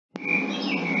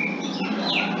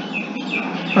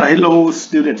Hello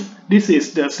student, this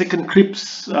is the second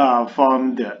clips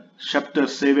from the chapter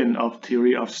 7 of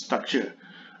theory of structure.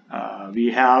 We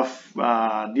have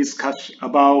discussed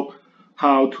about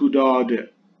how to draw the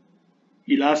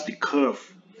elastic curve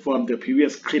from the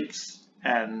previous clips,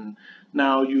 and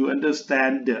now you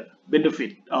understand the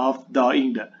benefit of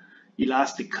drawing the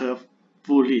elastic curve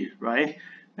fully, right?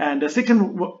 And the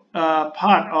second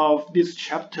part of this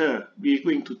chapter, we're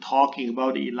going to talking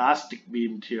about the elastic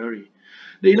beam theory.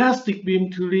 The elastic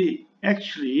beam theory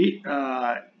actually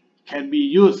can be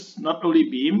used, not only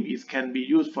beam, it can be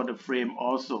used for the frame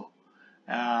also.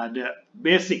 The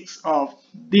basics of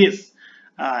this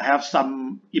have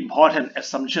some important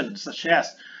assumptions, such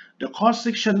as the cross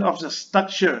section of the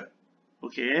structure,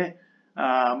 okay,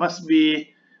 must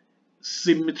be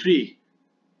symmetry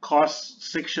cross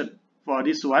section. For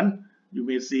this one, you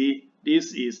may see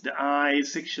this is the I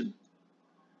section,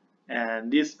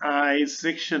 and this I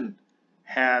section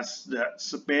has the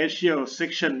spatial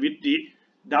section with the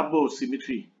double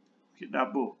symmetry. Okay,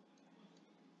 double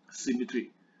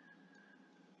symmetry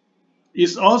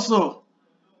is also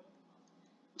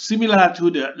similar to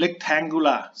the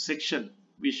rectangular section,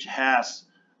 which has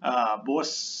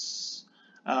both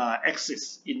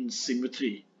axes in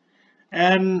symmetry.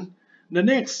 And the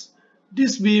next,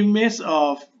 this beam made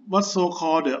of what's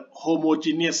so-called the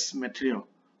homogeneous material.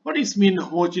 What is mean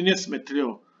homogeneous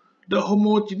material? The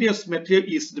homogeneous material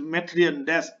is the material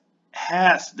that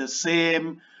has the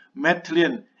same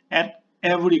material at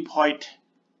every point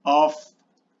of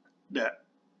the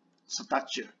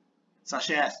structure,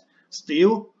 such as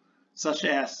steel, such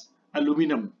as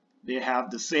aluminum. They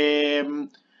have the same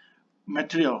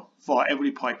material for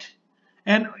every point.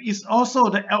 And it's also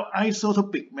the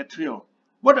isotopic material.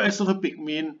 What does isotopic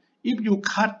mean? If you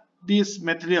cut this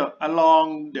material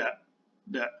along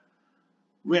the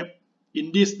web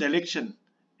in this direction,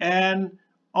 and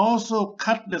also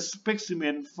cut the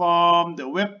specimen from the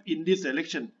web in this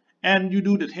direction, and you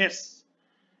do the test,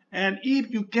 and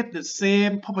if you get the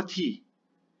same property,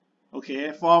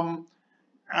 okay, from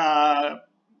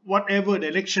whatever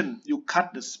direction you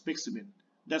cut the specimen,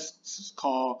 that's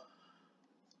called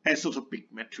isotopic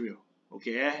material,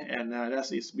 okay, and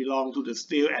that is belong to the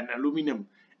steel and aluminum.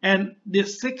 And the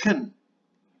second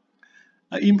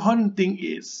important thing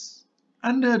is,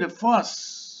 under the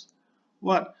force,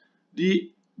 what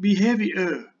the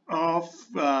behavior of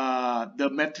the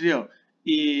material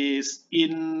is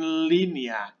in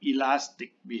linear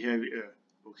elastic behavior,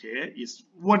 okay, it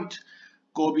won't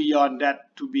go beyond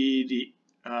that to be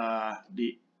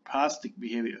the plastic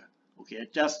behavior, okay,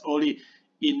 just only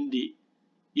in the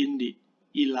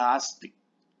elastic,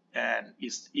 and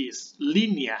it is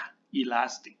linear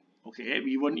elastic, okay.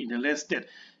 We won't interested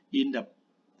in the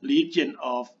region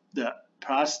of the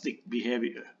plastic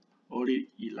behavior, only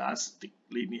elastic,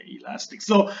 linear elastic.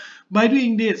 So by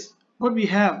doing this, what we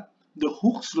have, the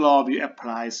Hooke's law will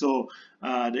apply. So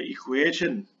the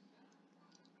equation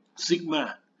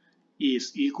sigma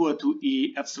is equal to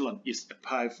E epsilon is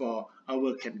applied for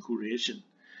our calculation.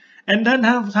 And then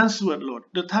have transverse load.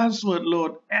 The transverse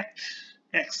load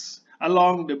acts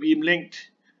along the beam length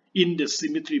in the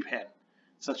symmetry plane,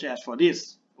 such as for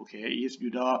this, okay, if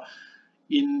you draw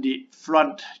in the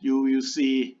front, you will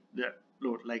see the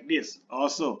load like this.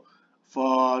 Also,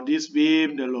 for this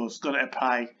beam, the load is going to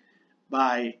apply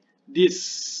by this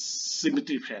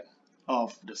symmetry plane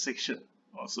of the section.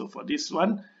 Also, for this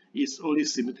one, it's only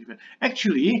symmetry plane.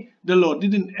 Actually, the load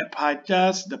didn't apply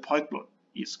just the point load.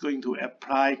 It's going to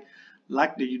apply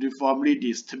like the uniformly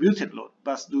distributed load,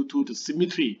 but due to the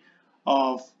symmetry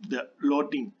of the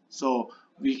loading, so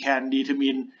we can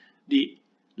determine the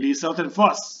resultant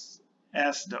force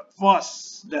as the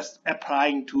force that's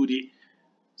applying to the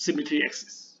symmetry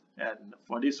axis. And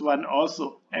for this one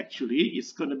also, actually,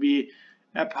 it's going to be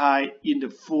applied in the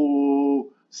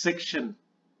full section,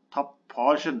 top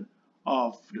portion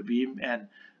of the beam, and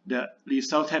the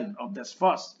resultant of that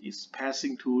force is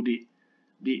passing through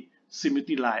the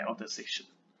symmetry line of the section.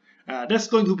 That's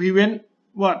going to prevent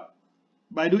what?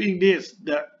 By doing this,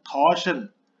 the torsion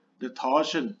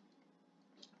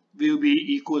will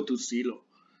be equal to 0.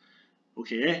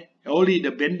 Okay, only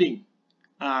the bending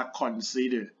are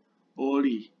considered.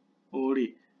 Only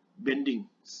bending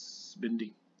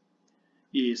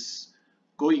is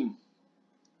going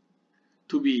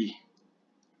to be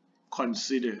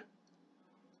considered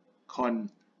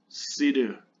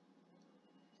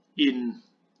in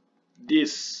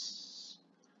this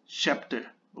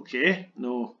chapter. Okay,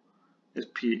 no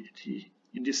SPT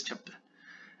in this chapter.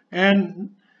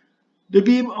 And the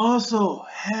beam also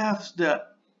has the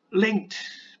length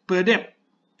per depth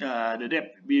the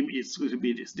depth beam is going to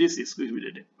be this. This is going to be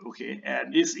the depth, okay,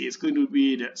 and this is going to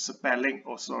be the span length.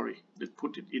 Oh, sorry, let's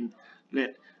put it in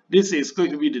red. This is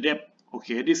going to be the depth,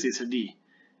 okay. This is a D,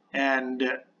 and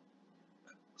the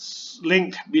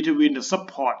length between the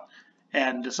support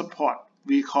and the support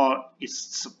we call its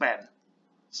span.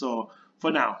 So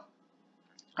for now,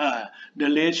 the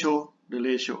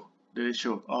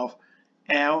ratio of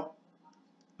L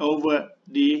over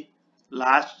D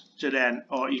larger than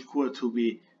or equal to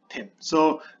be 10.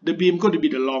 So the beam going to be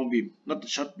the long beam, not the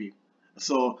short beam.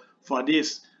 So for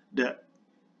this, the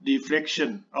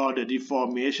deflection or the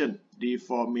deformation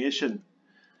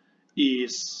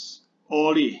is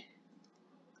only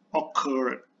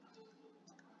occurred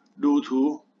due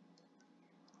to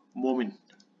moment,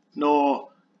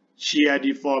 no shear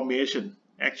deformation.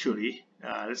 Actually,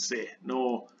 let's say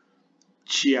no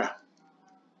shear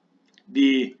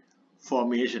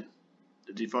deformation.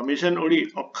 The deformation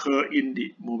only occur in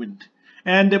the moment,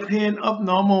 and the plane of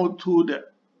normal to the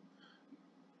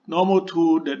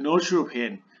nostril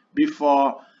plane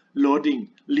before loading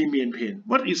remain plane.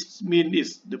 What is mean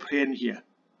is the plane here,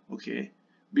 okay,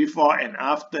 before and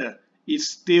after is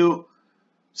still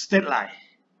straight line,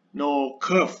 no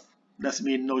curve. That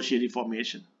means no shear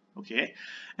deformation, okay.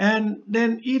 And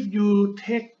then if you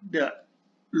take the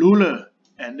ruler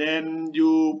and then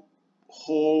you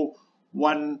hold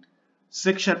one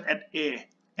section at A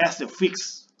as the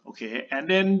fix, okay, and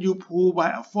then you pull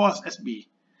by a force as B,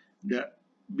 the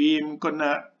beam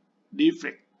gonna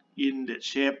deflect in the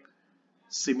shape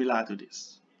similar to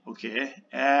this, okay.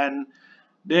 And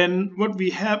then what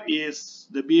we have is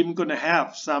the beam gonna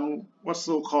have some what's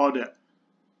so called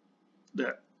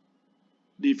the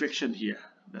deflection here.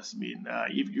 That means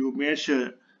if you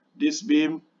measure this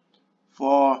beam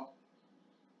for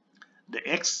the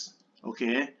X,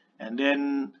 okay, and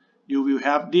then you will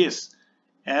have this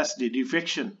as the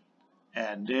deflection,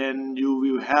 and then you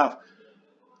will have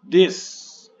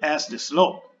this as the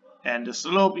slope, and the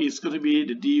slope is going to be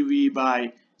the dv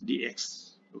by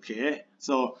dx, okay.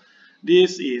 So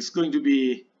this is going to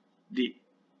be the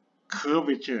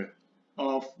curvature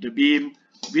of the beam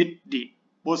with the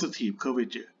positive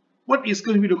curvature. What is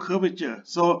going to be the curvature?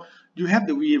 So you have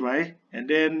the v, right, and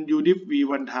then you dip v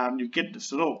one time, you get the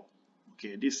slope,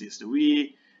 okay. This is the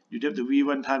v, you dip the v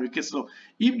one time, you get slope.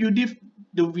 If you dip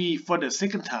the v for the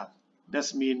second time,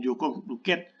 that means you're going to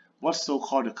get what's so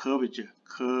called the curvature,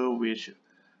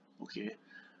 okay.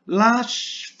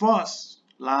 Large force,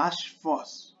 large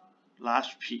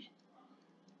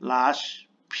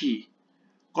P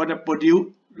gonna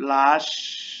produce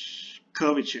large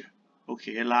curvature,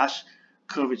 okay, large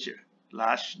curvature,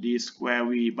 large d square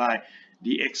v by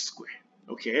dx square,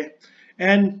 okay.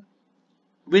 And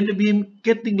when the beam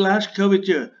getting large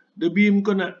curvature, the beam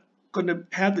gonna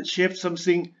have the shape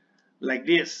something like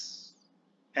this,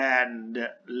 and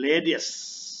the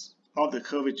radius of the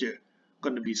curvature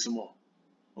gonna be small,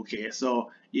 okay.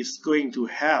 So it's going to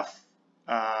have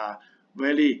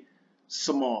very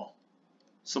smaller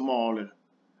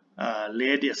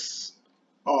radius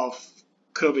of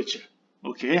curvature,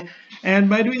 okay. And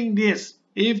by doing this,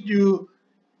 if you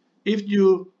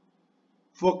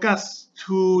focus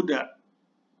to the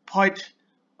point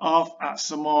of a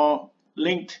small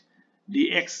length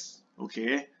dx,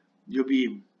 okay, your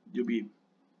beam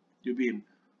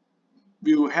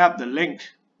will have the length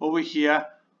over here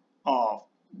of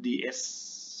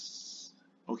ds,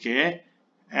 okay.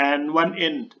 And one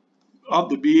end of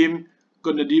the beam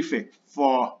gonna deflect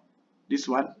for this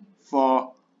one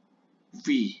for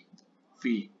v.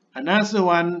 Another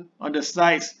one on the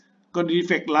sides gonna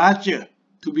deflect larger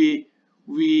to be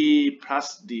v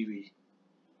plus dv,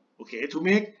 okay. To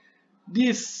make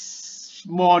this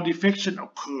more deflection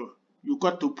occur, you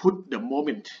got to put the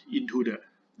moment into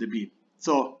the beam.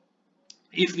 So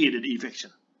if we the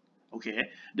deflection, okay,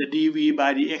 the dv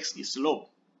by dx is slope,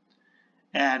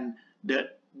 and the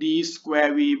d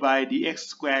square v by dx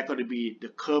square going to be the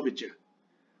curvature,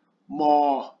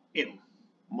 more m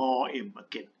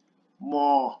again,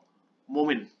 more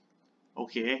moment,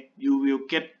 okay. You will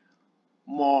get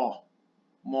more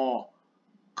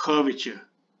curvature,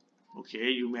 okay.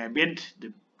 You may bend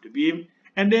the beam,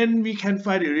 and then we can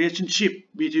find the relationship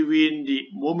between the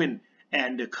moment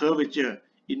and the curvature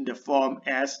in the form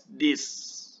as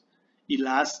this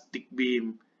elastic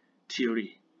beam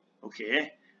theory,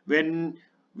 okay. When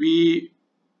we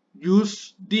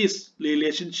use this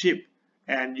relationship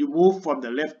and you move from the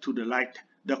left to the right,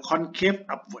 the concave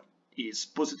upward is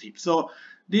positive. So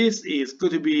this is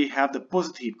going to be have the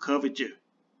positive curvature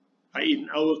in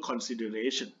our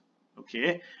consideration,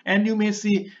 okay. And you may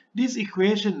see this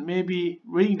equation may be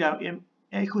written down m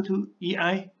equal to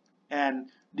ei, and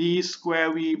d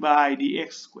square v by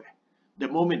dx square. The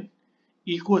moment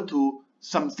equal to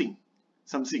something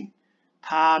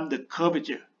times the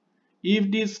curvature. If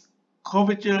this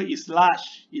curvature is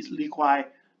large, it requires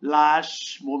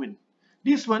large moment.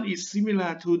 This one is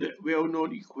similar to the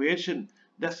well-known equation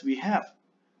that we have.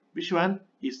 Which one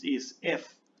is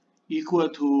F equal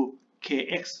to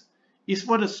kx? Is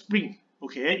for the spring.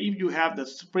 Okay, if you have the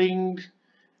spring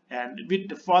and with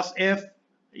the force F,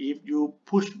 if you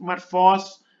push much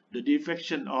force, the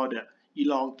deflection or the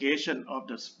elongation of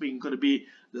the spring going to be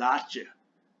larger.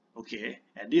 Okay,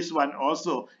 and this one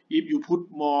also, if you put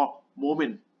more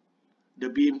moment, the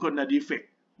beam gonna deflect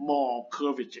more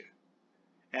curvature.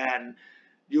 And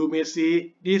you may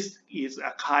see this is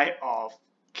a kind of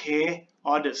K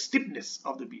or the stiffness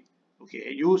of the beam.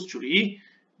 Okay, usually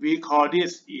we call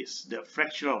this is the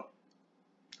fractional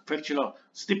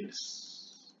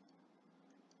stiffness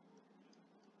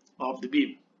of the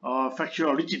beam or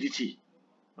fractional rigidity.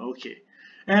 Okay,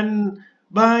 and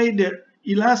by the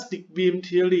elastic beam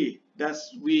theory, that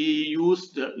we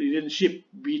use the relationship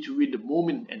between the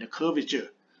moment and the curvature.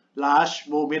 Large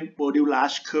moment produce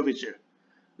large curvature.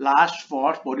 Large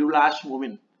force produce large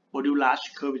moment produce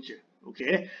large curvature.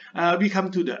 Okay, we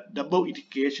come to the double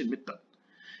integration method.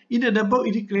 In the double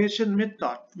integration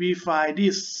method, we find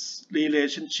this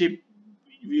relationship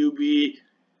will be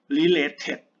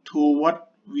related to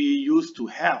what we used to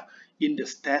have in the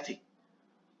static.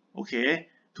 Okay,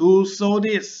 to solve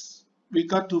this, we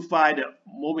got to find the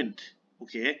moment.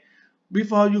 Okay,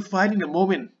 before you finding the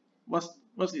moment, what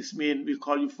this mean? We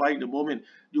call you finding the moment.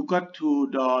 You got to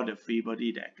draw the free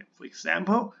body diagram. For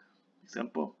example,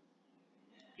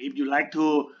 if you like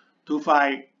to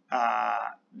find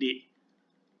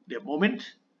the moment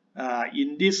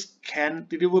in this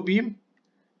cantilever beam,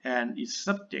 and it's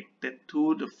subjected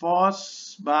to the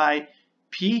force by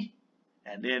P,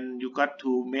 and then you got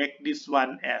to make this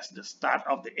one as the start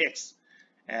of the X,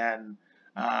 and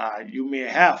you may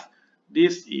have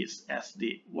this is as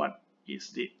the what is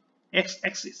the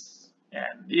X-axis,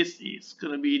 and this is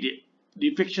going to be the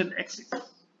deflection axis.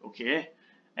 Okay,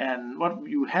 and what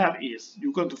you have is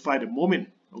you're going to find the moment.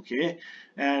 Okay,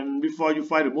 and before you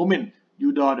find the moment,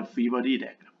 you draw the free body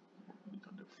diagram.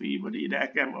 The free body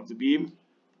diagram of the beam.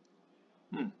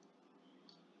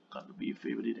 Got to be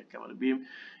free body diagram of the beam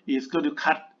is going to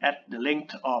cut at the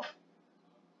length of,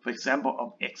 for example,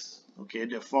 of X. Okay,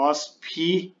 the force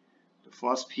P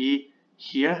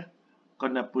here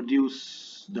gonna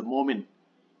produce the moment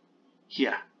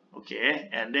here. Okay,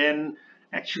 and then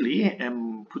actually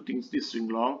I'm putting this thing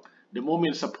wrong. The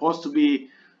moment is supposed to be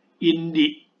in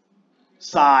the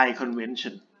psi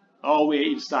convention, always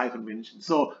in psi convention.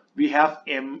 So we have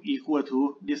m equal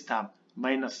to this time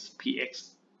minus px.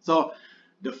 So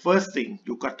the first thing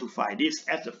you got to find this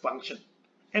as a function,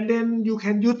 and then you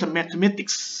can use the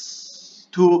mathematics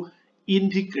to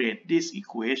integrate this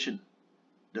equation.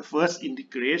 The first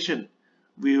integration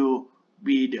will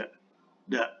be the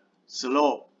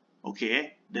slope.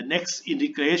 Okay, the next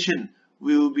integration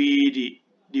will be the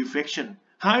deflection.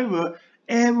 However,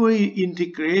 every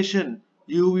integration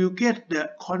you will get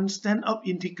the constant of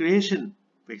integration.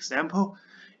 For example,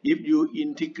 if you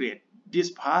integrate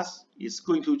this part, it's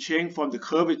going to change from the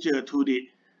curvature to the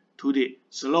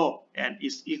slope, and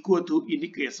it's equal to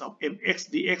integration of mx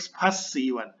dx plus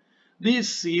c1.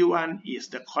 This c1 is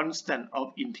the constant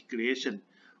of integration.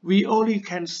 We only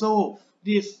can solve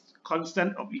this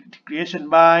constant of integration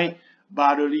by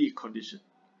boundary condition.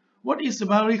 What is the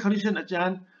boundary condition,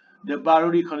 Ajahn? The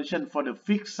boundary condition for the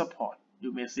fixed support,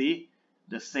 you may see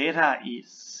the theta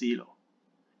is 0,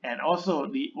 and also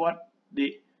the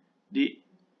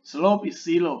slope is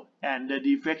 0, and the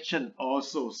deflection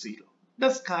also 0.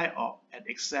 That's kind of an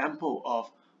example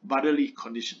of boundary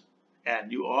condition.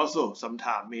 And you also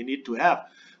sometimes may need to have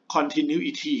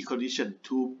continuity condition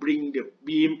to bring the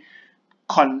beam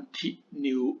continuous.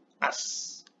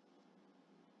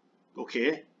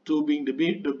 Okay, to bring the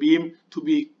beam to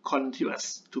be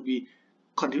continuous,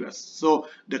 So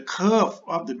the curve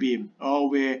of the beam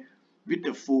always with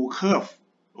the full curve.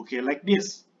 Okay, like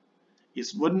this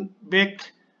is one big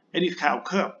any kind of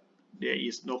curve. There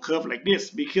is no curve like this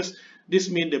because this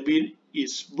means the beam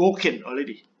is broken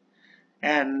already.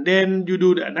 And then you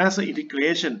do another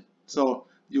integration. So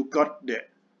you got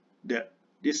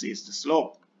this is the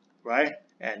slope, right?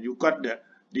 And you got the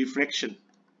deflection.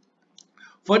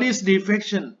 For this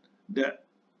deflection, the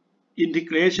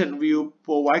integration will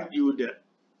provide you the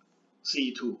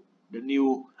C2, the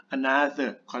new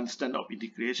another constant of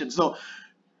integration. So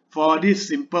for this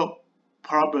simple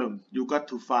problem, you got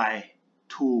to find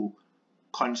two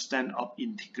constant of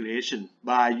integration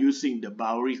by using the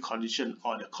boundary condition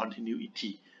or the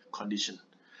continuity condition.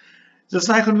 The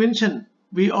sign convention,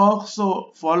 we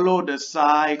also follow the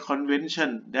sign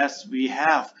convention that we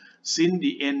have since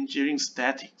the engineering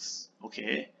statics,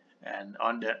 okay? And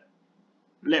on the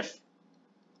left,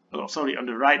 on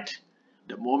the right,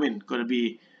 the moment gonna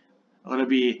be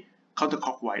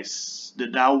counterclockwise. The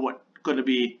downward gonna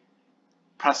be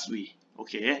plus v.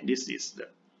 Okay, this is the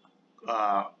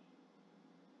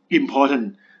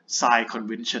important sign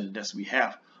convention that we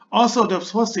have. Also, the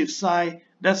positive sign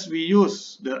that we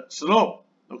use the slope.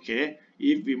 Okay,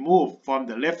 if we move from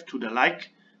the left to the right,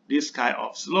 this kind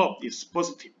of slope is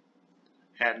positive.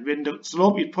 And when the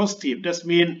slope is positive, that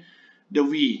means the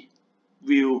v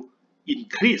will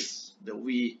increase. The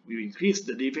v will increase.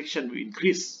 The deflection will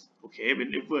increase. Okay,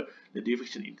 whenever the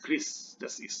deflection increase,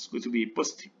 that is going to be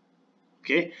positive.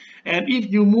 Okay, and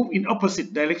if you move in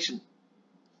opposite direction,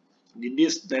 in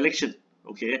this direction,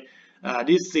 okay,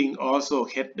 this thing also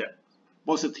had the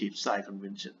positive sign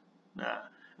convention.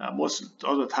 Most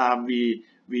of the time we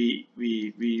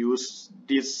use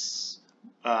this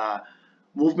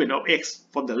movement of x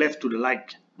from the left to the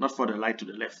right, not from the right to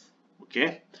the left.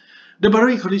 Okay, the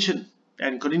boundary condition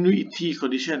and continuity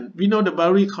condition. We know the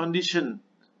boundary condition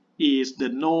is the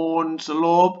known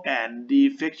slope and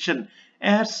deflection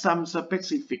at some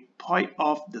specific point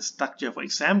of the structure. For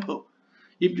example,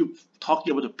 if you talk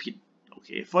about the pin,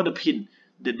 okay, for the pin,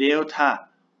 the delta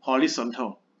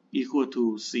horizontal equal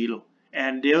to 0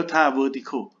 and delta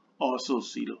vertical also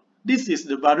 0. This is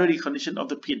the boundary condition of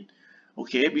the pin,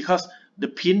 okay, because the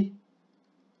pin,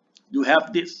 you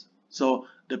have this, so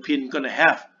the pin gonna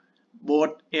have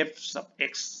both f sub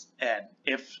x and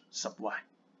f sub y.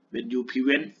 When you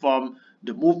prevent from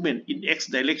the movement in x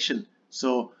direction,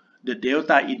 so the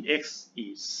delta in x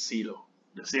is 0.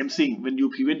 The same thing when you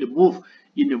prevent the move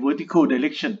in the vertical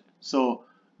direction, so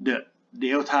the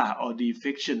delta or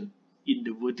deflection in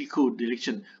the vertical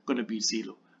direction gonna be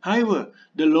 0. However,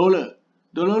 the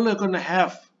roller gonna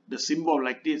have the symbol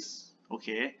like this.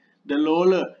 Okay, the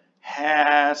roller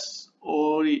has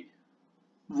only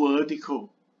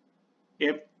vertical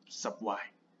f sub y.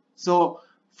 So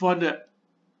for the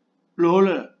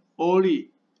roller,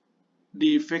 only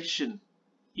deflection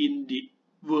in the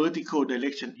vertical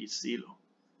direction is 0.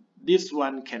 This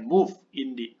one can move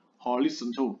in the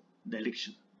horizontal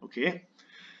direction. Okay.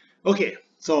 Okay.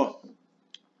 So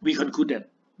we conclude that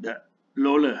the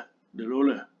roller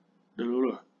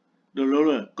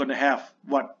gonna have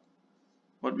what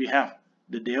we have.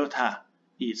 The delta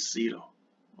is 0.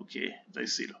 Okay,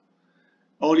 that's 0.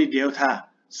 Only delta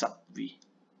sub v.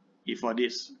 If for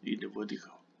this in the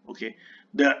vertical. Okay,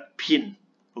 the pin.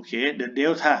 Okay, the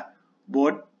delta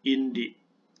both in the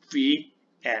v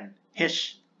and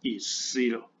h is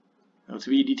 0. That's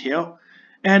very detailed.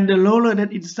 And the roller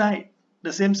that inside,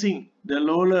 the same thing. The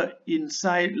roller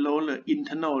inside roller,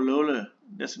 internal roller,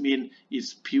 that means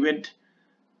it's prevent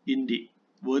in the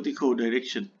vertical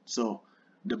direction. So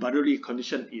the boundary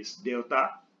condition is delta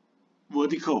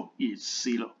vertical is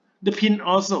 0. The pin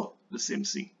also the same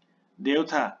thing.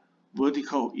 Delta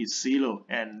vertical is 0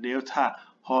 and delta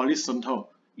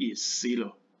horizontal is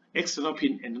 0. External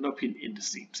pin and internal pin in the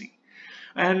same thing.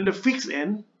 And the fixed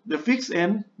end,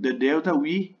 the delta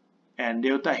v and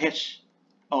delta h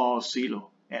are 0.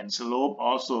 And slope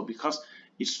also, because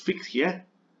it's fixed here,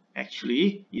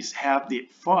 actually is have the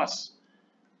force.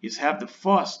 It have the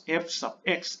force f sub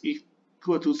x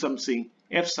equal to something,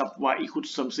 f sub y equal to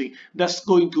something. That's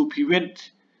going to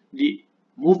prevent the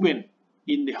movement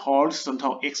in the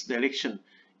horizontal x direction,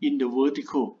 in the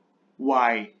vertical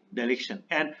y direction.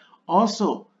 And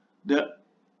also the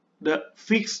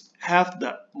fixed have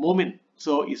the moment,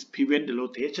 so it's prevent the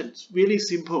rotation. It's really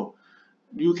simple.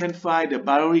 You can find the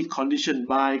boundary condition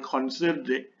by considering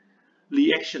the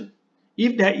reaction.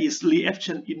 If there is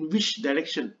reaction in which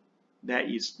direction, there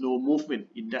is no movement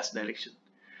in that direction.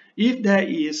 If there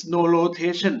is no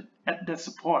rotation at that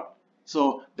support,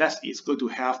 so that is going to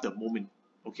have the moment.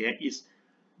 Okay,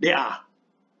 they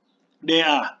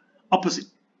are opposite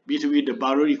between the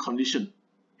boundary condition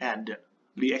and the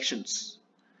reactions.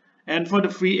 And for the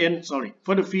free end,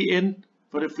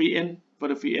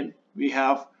 we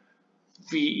have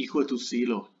v equal to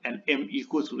 0 and m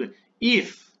equal to 0.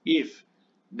 If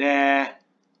there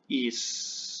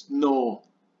is no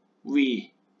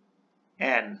v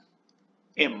and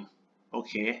m,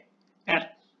 okay,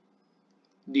 at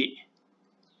the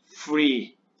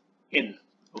free end,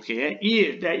 okay,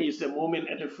 if there is a moment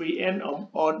at the free end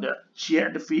or the shear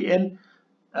at the free end,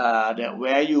 the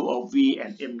value of v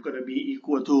and m gonna be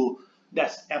equal to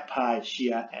that's applied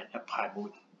shear and applied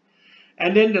moment.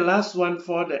 And then the last one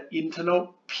for the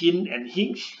internal pin and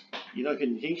hinge.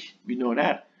 In hinge, we know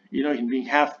that, we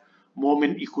have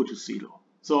moment equal to 0.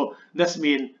 So that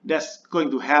means that's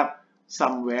going to have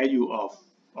some value of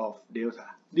delta.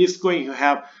 This is going to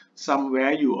have some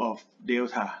value of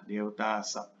delta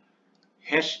sub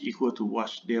h equal to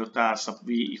what, delta sub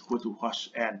v equal to what,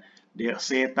 and the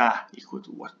theta equal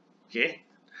to what. Okay,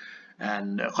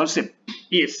 and the concept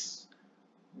is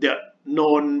the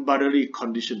known boundary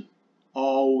condition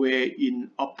always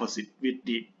in opposite with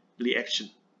the reaction.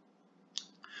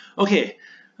 Okay,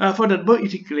 for the double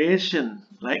integration,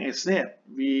 like I said,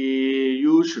 we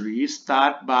usually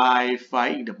start by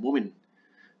finding the moment.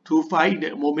 To find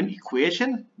the moment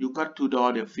equation, you got to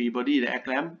draw the free body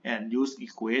diagram and use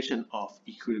equation of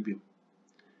equilibrium.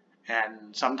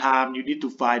 And sometimes you need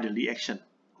to find the reaction.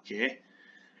 Okay,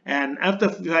 and after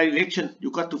find reaction,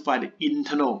 you got to find the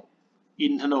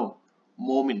internal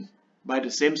moment by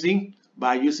the same thing,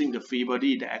 by using the free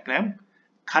body diagram,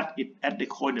 cut it at the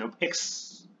corner of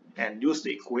x and use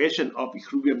the equation of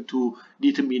equilibrium to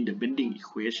determine the bending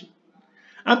equation.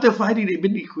 After finding the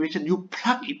bending equation, you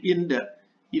plug it in the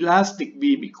elastic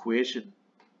beam equation,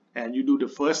 and you do the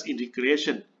first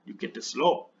integration, you get the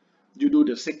slope. You do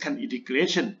the second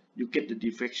integration, you get the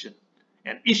deflection,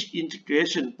 and each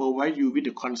integration provides you with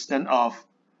the constant of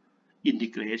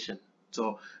integration.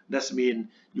 So that means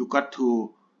you got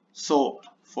to solve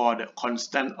for the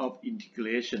constant of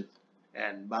integration,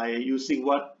 and by using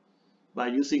what? By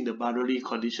using the boundary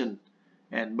condition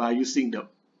and by using the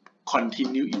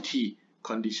continuity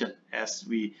condition, as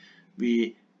we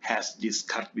has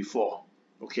discussed before.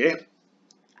 Okay,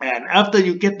 and after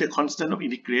you get the constant of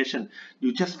integration,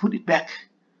 you just put it back.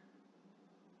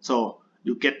 So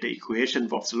you get the equation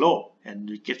for slope and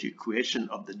you get the equation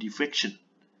of the deflection.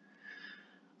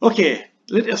 Okay,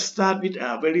 let us start with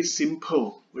a very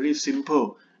simple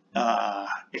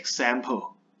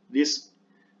example. This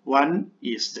one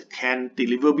is the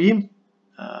cantilever beam.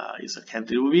 This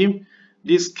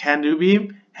cantilever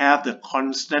beam have the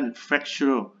constant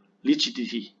fractional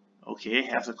rigidity. Okay,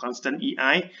 have the constant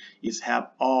EI, is have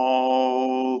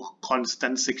all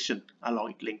constant section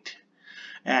along its length,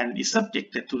 and is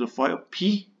subjected to the force of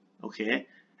P. Okay,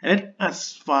 and let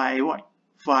us find what?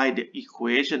 Find the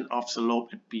equation of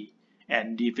slope at P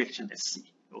and deflection at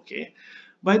C. Okay,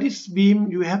 by this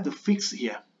beam you have the fix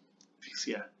here,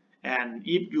 and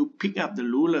if you pick up the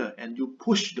ruler and you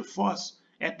push the force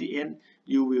at the end,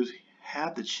 you will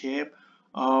have the shape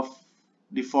of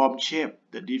deformed shape,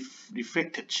 the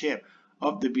deflected shape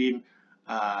of the beam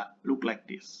look like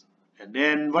this. And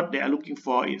then what they are looking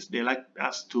for is they like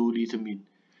us to determine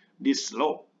this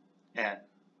slope and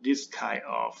this kind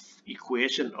of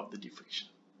equation of the deflection.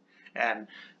 And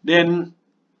then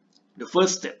the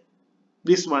first step,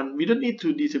 this one we don't need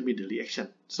to determine the reaction,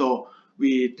 so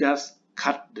we just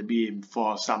cut the beam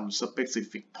for some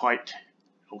specific point.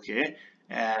 Okay,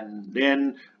 and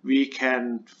then we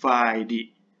can find the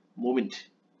moment.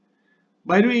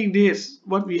 By doing this,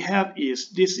 what we have is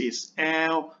this is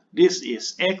L, this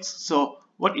is X. So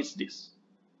what is this?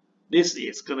 This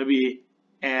is going to be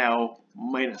L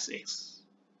minus X.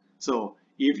 So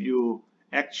if you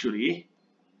actually,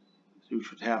 you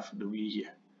should have the V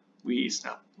here. V is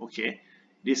up. Okay,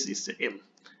 this is the M.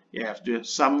 You have the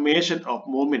summation of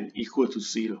moment equal to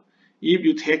 0. If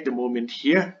you take the moment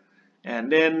here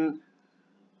and then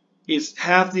it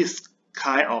have this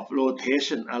kind of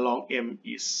rotation along M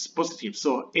is positive,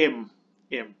 so M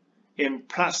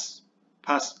plus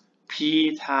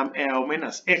P times L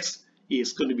minus X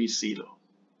is going to be 0.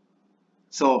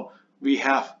 So we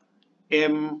have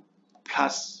M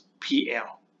plus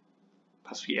PL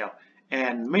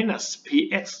and minus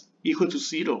PX equal to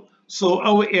 0. So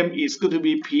our M is going to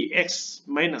be Px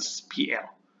minus PL.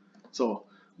 So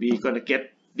we're going to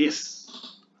get this.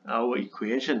 Our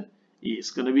equation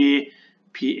is going to be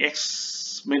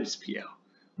Px minus PL.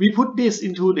 We put this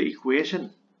into the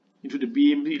equation, into the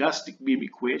beam, the elastic beam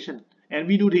equation, and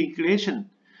we do the integration.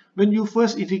 When you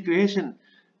first integration,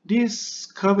 this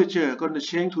curvature going to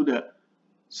change to the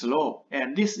slope,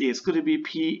 and this is going to be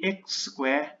Px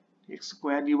square, x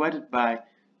square divided by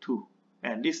 2.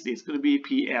 And this is going to be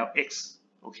PLX.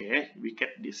 Okay, we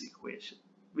get this equation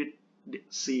with the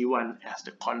C1 as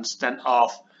the constant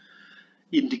of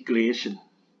integration.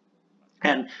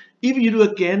 And if you do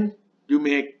again, you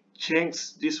may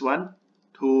change this one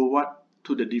to what?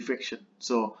 To the deflection.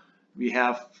 So we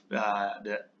have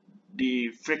the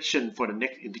deflection for the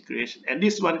next integration. And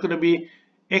this one going to be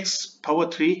x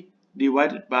power 3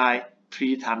 divided by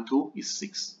 3 times 2 is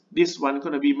 6. This one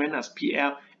going to be minus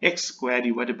PL x squared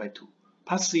divided by 2.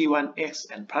 Plus C1x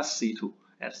and plus C2,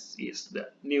 as is the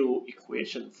new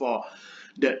equation for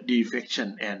the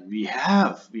deflection. And we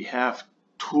have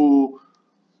two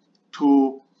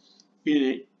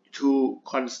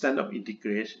constant of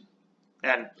integration.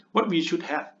 And what we should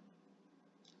have,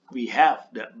 we have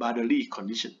the boundary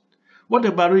condition. What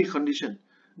the boundary condition?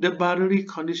 The boundary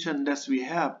condition that we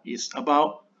have is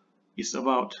about this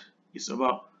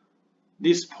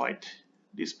point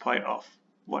of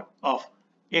what? Of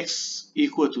x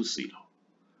equal to 0.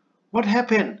 What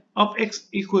happened of x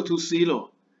equal to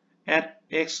 0? At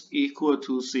x equal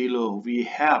to 0, we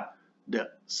have the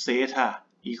theta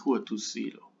equal to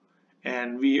 0.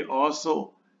 And we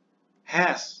also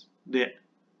has the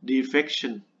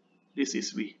deflection. This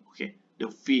is v, okay, the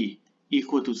phi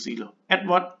equal to 0. At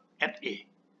what? At a.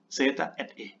 Theta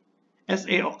at a.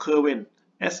 SA occur when?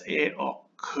 SA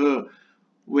occur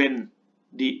when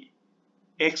the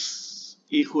x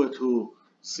equal to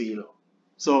 0.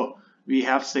 So we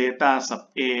have theta sub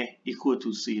a equal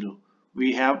to 0.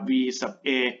 We have v sub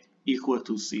a equal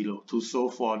to 0 to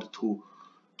solve for the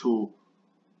two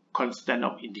constant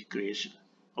of integration.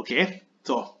 Okay,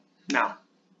 so now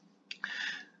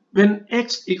when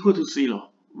x equal to 0,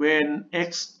 what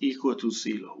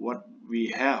we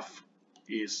have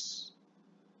is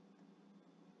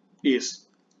this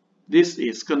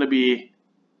is going to be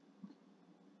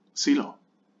 0.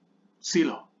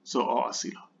 So all are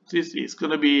 0. This is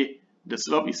going to be, the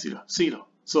slope is 0.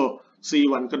 So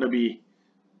C1 going to be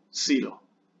 0.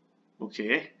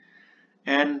 Okay,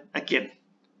 and again,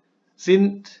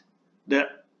 since the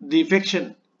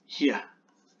deflection here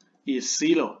is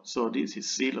 0, so this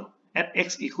is 0 at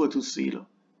x equal to 0.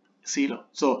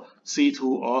 So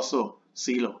C2 also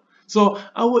 0. So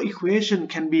our equation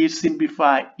can be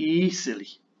simplified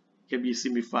easily. To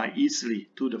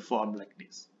the form like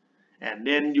this. And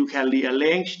then you can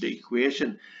rearrange the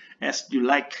equation as you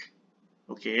like,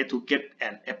 okay, to get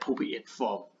an appropriate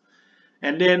form.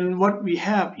 And then what we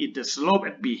have is the slope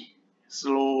at b.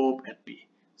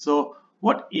 So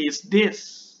what is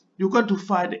this? You're going to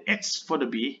find the x for the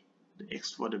b.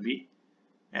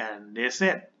 And they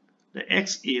said the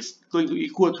x is going to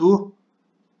equal to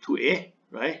a,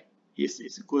 right? Is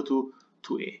equal to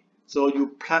 2a. So you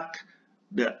plug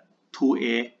the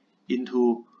 2a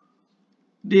into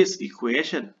this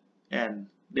equation, and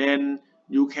then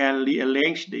you can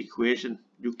rearrange the equation.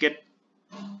 You get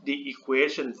the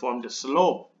equation from the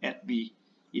slope at b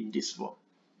in this form.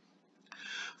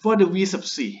 For the v sub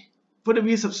c,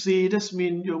 this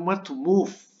means you must move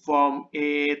from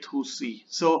a to c.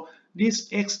 So this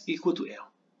x equal to l.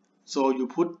 So you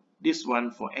put this one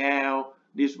for l,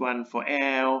 this one for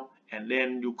l, and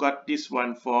then you got this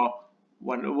one for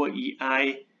 1 over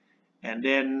ei, and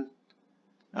then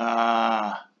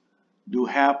you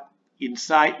have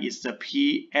inside is the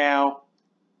PL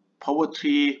power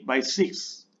 3 by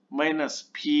 6 minus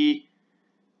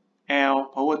PL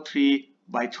power 3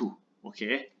 by 2.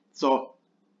 Okay, so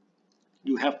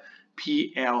you have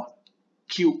PL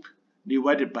cubed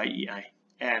divided by EI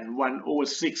and 1 over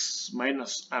 6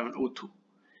 minus 1 over 2.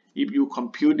 If you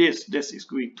compute this, this is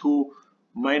going to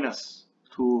minus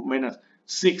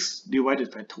 6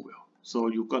 divided by 12. So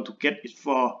you're going to get it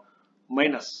for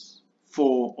minus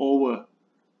 4 over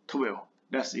 12.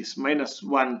 That is minus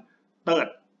 1/3.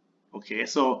 Okay,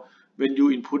 so when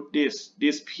you input this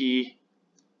P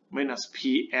minus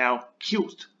PL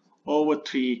cubed over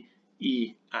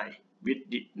 3EI with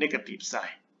the negative sign.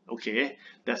 Okay,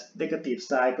 that negative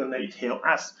sign gonna tell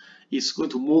us it's going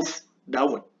to move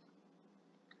downward.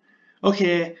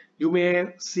 Okay, you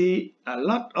may see a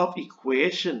lot of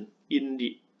equation in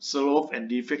the slope and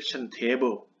deflection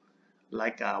table,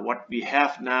 like what we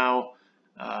have now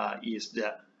is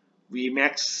the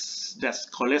Vmax that's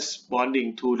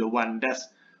corresponding to the one that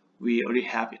we already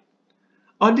have it.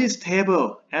 On this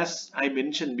table, as I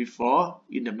mentioned before,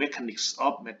 in the mechanics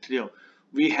of material,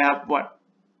 we have what?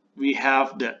 We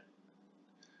have the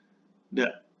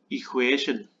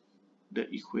equation.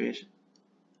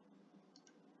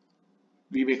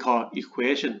 We may call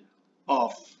equation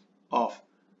of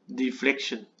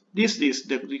deflection. This is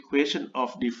the equation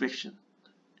of deflection,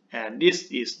 and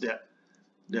this is the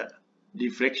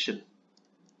deflection.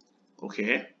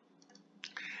 Okay,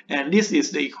 and this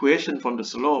is the equation from the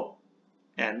slope,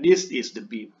 and this is the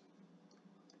beam.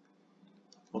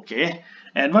 Okay,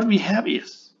 and what we have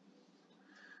is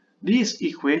this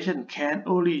equation can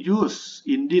only use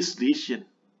in this region.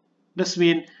 That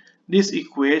means this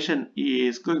equation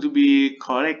is going to be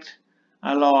correct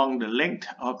along the length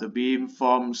of the beam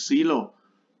from 0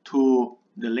 to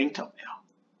the length of L.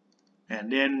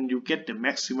 And then you get the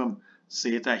maximum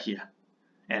theta here,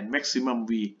 and maximum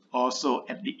V also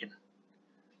at the end.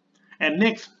 And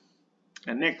next,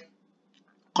 And next,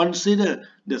 consider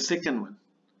the second one.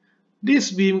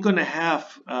 This beam gonna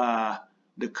have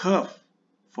the curve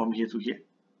from here to here,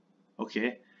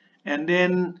 okay, and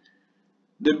then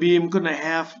the beam gonna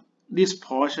have this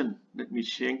portion. Let me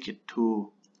change it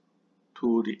to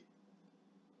the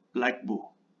light blue.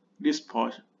 This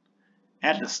portion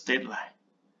at the straight line.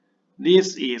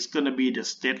 This is gonna be the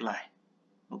straight line,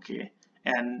 okay,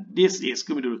 and this is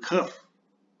going to be the curve.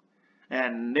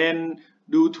 And then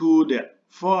due to the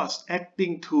force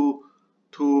acting to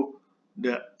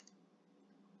the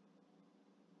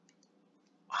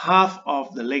half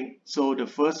of the length, so the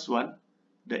first one,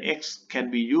 the x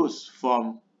can be used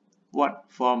from what?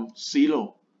 From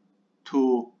 0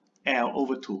 to L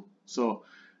over 2. So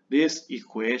this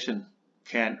equation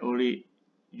can only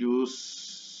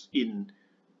use in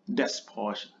that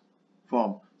portion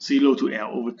from 0 to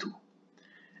L over 2.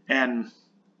 And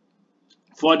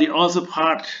for the other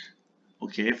part,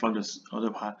 okay, for the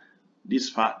other part, this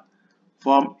part,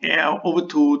 from L over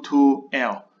 2 to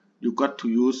L, you got to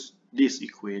use this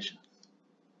equation,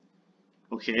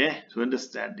 okay, to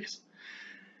understand this.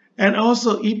 And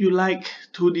also, if you like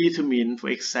to determine, for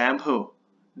example,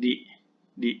 the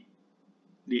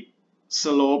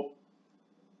slope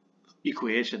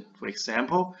equation, for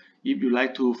example, if you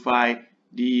like to find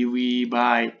dv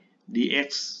by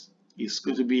dx is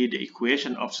going to be the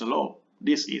equation of slope.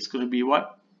 This is going to be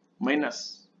what?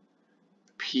 Minus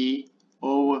p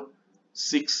over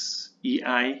 6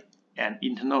 ei, and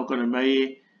internal going to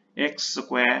be x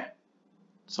square,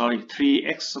 sorry,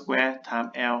 3x square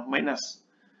times L minus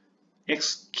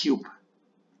x cube,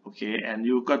 okay, and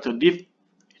you got to div it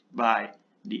by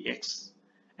dx,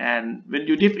 and when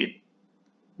you div it,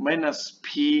 minus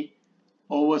p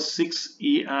over 6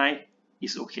 ei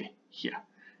is okay here,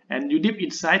 and you div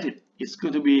inside it, it's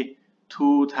going to be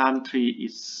 2 times 3,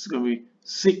 it's going to be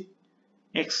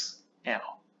 6xl,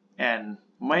 and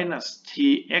minus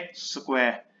tx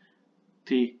square,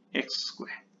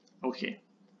 okay.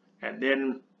 And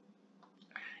then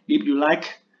if you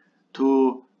like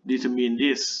to determine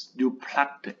this, you plug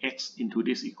the x into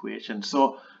this equation.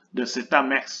 So the zeta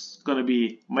max is going to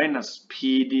be minus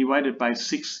p divided by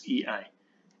 6 ei,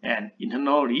 and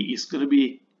internally is going to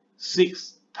be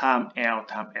 6 times L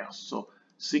times L, so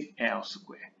 6L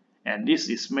square, and this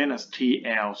is minus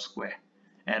 3L square,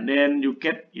 and then you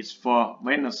get it's for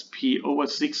minus p over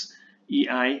 6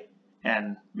 ei,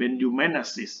 and when you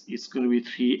minus this, it's going to be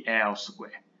 3L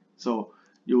square. So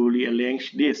you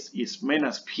rearrange this, is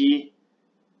minus p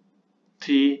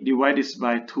 3 divided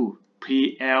by 2,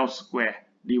 3L square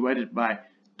divided by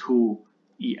 2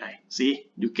 ei. See,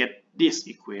 you get this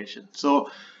equation. So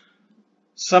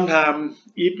sometimes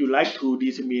if you like to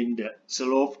determine the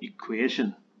slope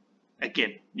equation,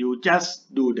 again, you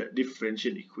just do the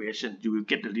differential equation, you will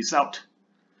get the result.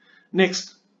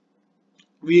 Next,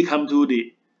 we come to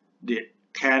the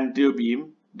cantilever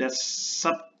beam that's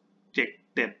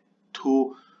subjected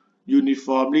to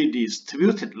uniformly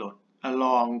distributed load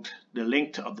along the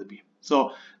length of the beam.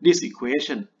 So this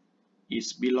equation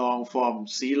is belong from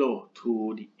 0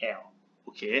 to the L,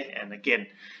 okay. And again,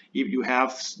 if you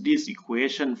have this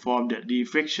equation from the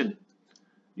deflection,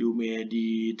 you may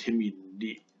determine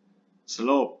the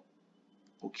slope,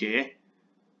 okay,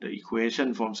 the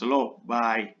equation from slope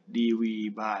by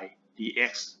dv by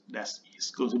dx, that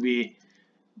is going to be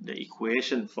the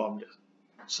equation from the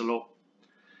slope.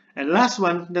 And last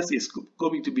one, that is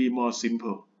going to be more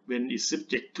simple when it's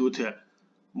subject to the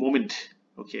moment,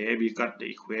 okay. We got the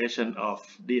equation of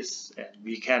this, and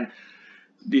we can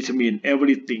determine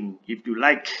everything. If you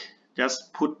like,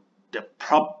 just put the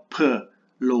proper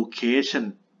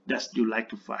location that you like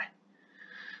to find.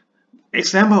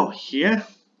 Example here,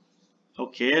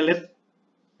 okay, let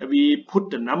we put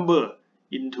the number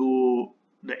into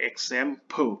the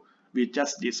example we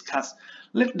just discussed.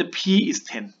 Let the p is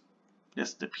 10,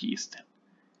 that's the p is 10,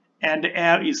 and the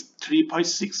L is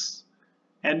 3.6,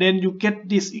 and then you get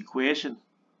this equation.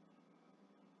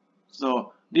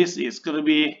 So this is going to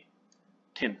be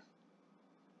 10,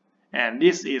 and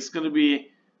this is going to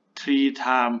be 3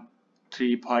 times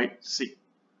 3.6.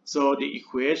 So the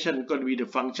equation is going to be the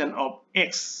function of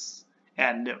x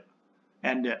and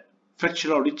the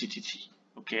fractional rigidity,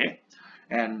 okay.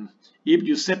 And if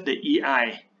you set the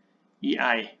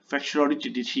ei fractional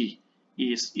rigidity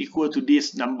is equal to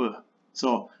this number,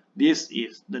 so this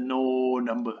is the no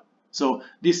number. So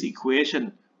this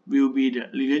equation will be the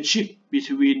relationship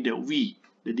between the v,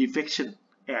 the deflection,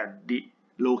 and the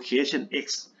location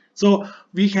x. So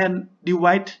we can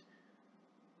divide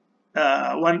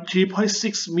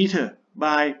 3.6 meter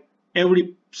by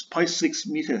every 0.6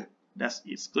 meter. That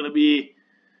is going to be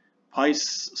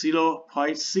 0.0,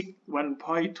 0.6,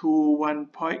 1.2,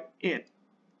 1.8,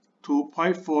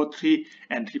 2.4, 3,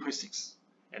 and 3.6.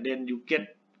 And then you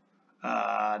get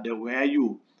the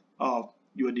value of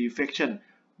your deflection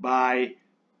by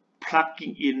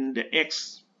plugging in the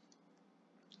x,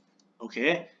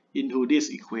 okay, into this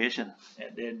equation,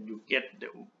 and then you get the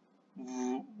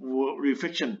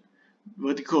reflection,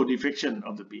 vertical deflection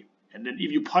of the beam. And then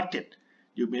if you plot it,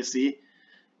 you may see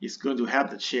it's going to have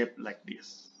the shape like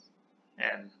this,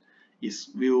 and it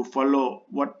will follow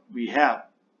what we have.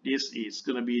 This is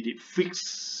going to be the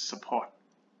fixed support,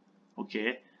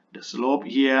 okay. The slope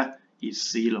here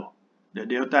is 0, the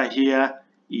delta here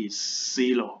is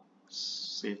 0,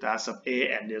 theta sub a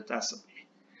and delta sub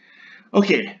a.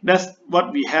 Okay, that's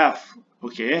what we have,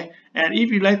 okay. And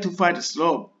if you like to find the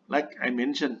slope, like I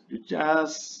mentioned, you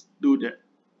just do the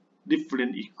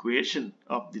different equation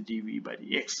of the dv by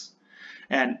dx.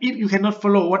 And if you cannot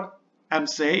follow what I'm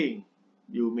saying,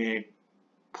 you may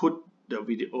put the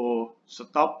video,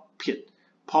 stop it,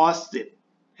 pause it,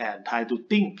 and try to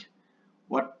think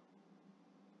what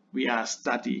we are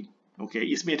studying. Okay,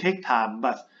 it may take time,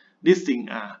 but these things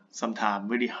are sometimes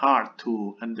very hard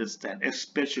to understand,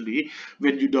 especially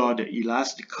when you draw the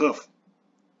elastic curve.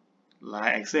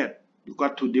 Like I said, you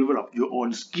got to develop your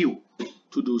own skill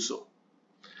to do so.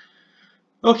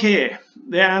 Okay,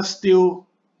 there are still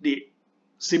the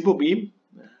simple beam.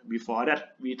 Before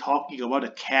that, we talking about the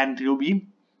cantilever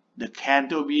beam. The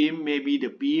cantilever beam may be the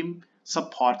beam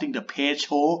supporting the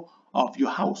patio of your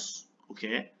house.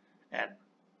 Okay, and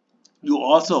you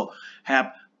also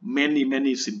have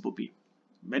many simple beam,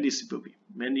 many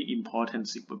important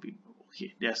simple beam.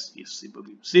 Okay, that's is simple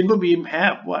beam. Simple beam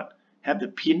have what? Have the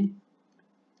pin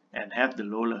and have the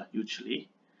roller usually.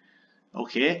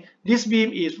 Okay, this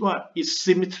beam is what? It's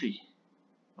symmetry.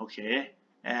 Okay,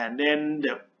 and then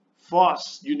the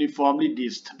force uniformly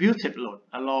distributed load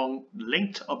along the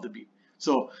length of the beam.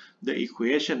 So the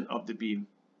equation of the beam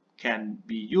can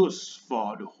be used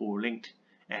for the whole length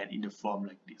and in the form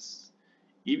like this.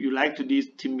 If you like to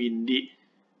determine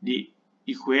the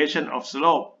equation of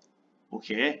slope,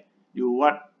 okay,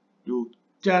 you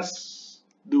just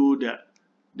do the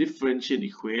differential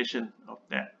equation of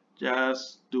that.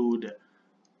 Just do the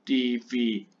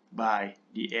dv by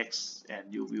dx,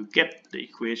 and you will get the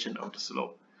equation of the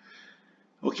slope.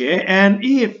 Okay, and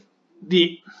if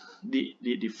the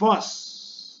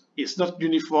force is not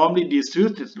uniformly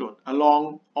distributed load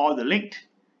along all the length,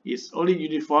 it's only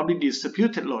uniformly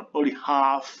distributed load, only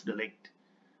half the length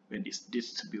when it's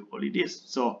distributed, only this.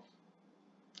 So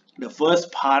the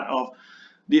first part of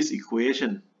this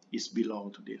equation is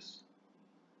belong to this,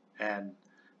 and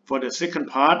for the second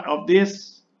part of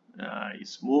this,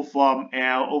 it's moved from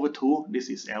L over 2. This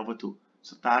is L over 2.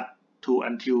 Start to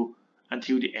until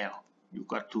the L. You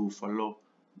got to follow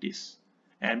this.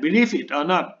 And believe it or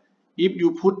not, if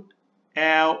you put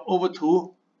L over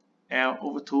 2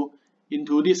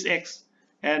 into this x,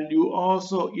 and you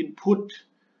also input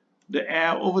the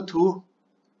L over 2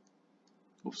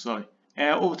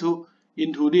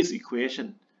 into this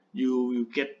equation, you will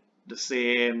get the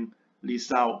same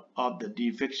result of the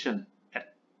deflection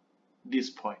at this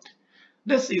point.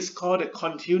 This is called a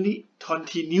continuity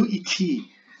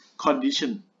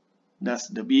condition. Thus,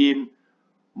 the beam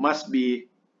must be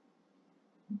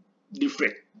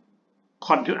deflect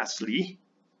continuously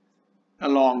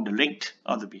along the length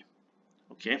of the beam.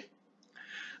 Okay.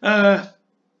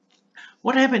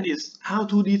 What happened is how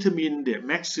to determine the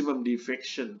maximum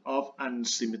deflection of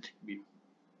unsymmetric beam.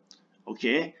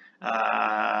 Okay.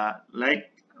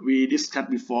 Like we discussed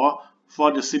before,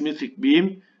 for the symmetric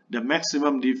beam, the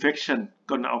maximum deflection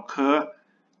gonna occur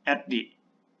at the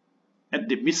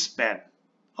midspan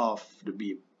of the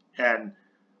beam, and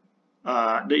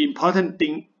the important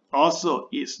thing also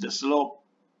is the slope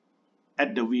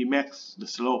at the Vmax. The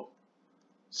slope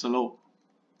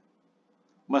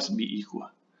must be equal.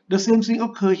 The same thing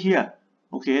occur here.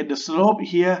 Okay, the slope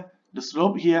here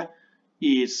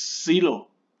is 0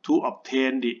 to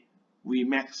obtain the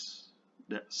Vmax.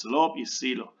 The slope is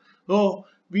 0. So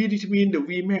we determine the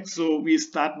Vmax. So we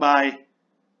start by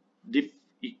this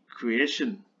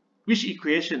equation. Which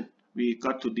equation? We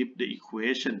got to dip the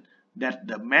equation that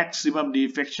the maximum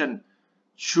deflection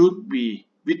should be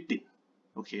within.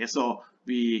 Okay, so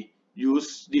we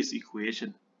use this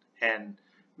equation, and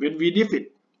when we dip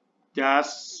it,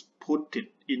 just put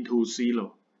it into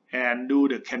 0 and do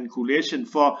the calculation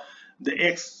for the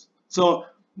x. So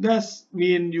that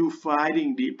means you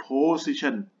finding the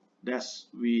position that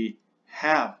we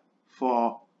have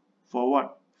for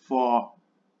what? For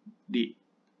the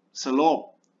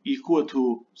slope equal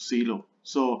to 0.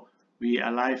 So we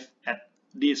arrive at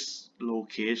this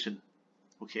location.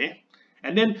 Okay,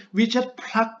 and then we just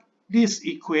plug this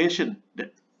equation,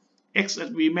 the x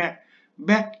at Vmax,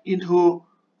 back into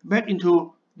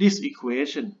this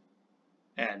equation,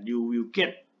 and you will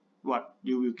get what?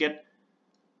 You will get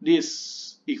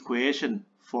this equation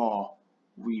for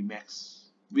Vmax,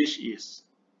 which is,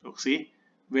 see,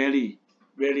 very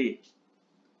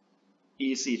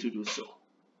easy to do so.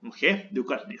 Okay, you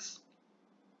got this.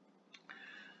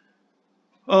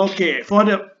 Okay, for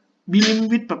the beam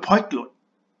with per point load,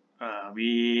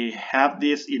 we have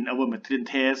this in our material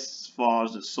test for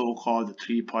the so-called the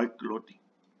 3-point loading.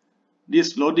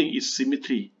 This loading is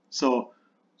symmetry, so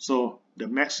the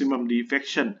maximum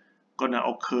deflection gonna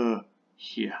occur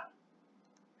here,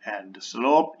 and the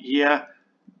slope here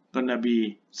gonna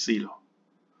be 0.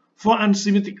 For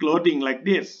unsymmetric loading like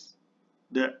this,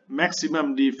 the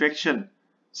maximum deflection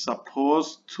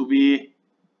supposed to be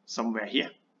somewhere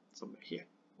here.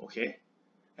 Okay,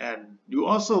 and you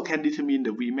also can determine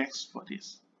the Vmax for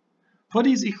this. For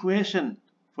this equation,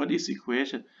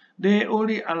 they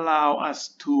only allow us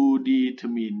to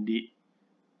determine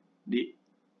the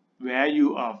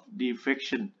value of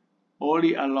deflection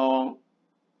only along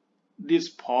this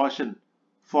portion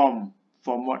from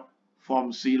what?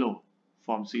 From 0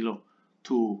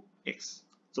 to x.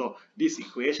 So this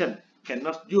equation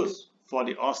cannot use for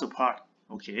the other part.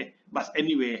 Okay, but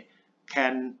anyway,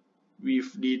 can we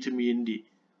determine the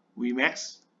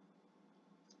Vmax?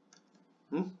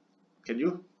 Can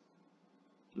you?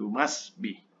 You must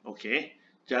be. Okay,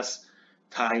 just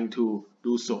trying to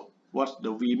do so. What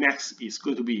the Vmax is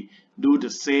going to be? Do the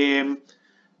same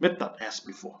method as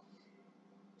before.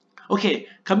 Okay,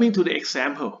 coming to the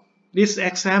example. This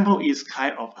example is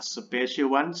kind of a special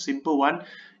one, simple one.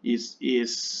 Is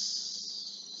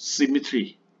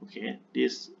symmetry. Okay,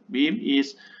 this beam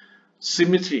is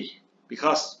symmetry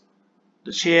because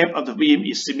the shape of the beam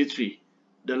is symmetry.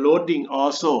 The loading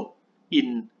also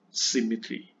in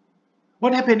symmetry.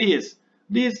 What happened is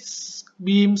this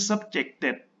beam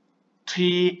subjected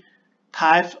 3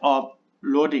 types of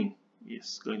loading.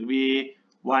 Is going to be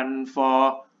one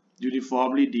for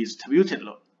uniformly distributed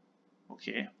load.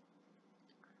 Okay,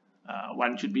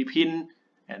 one should be pin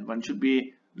and one should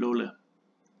be roller,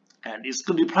 and it's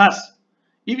going to be plus.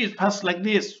 If it's plus like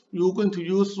this, you're going to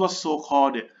use what's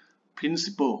so-called the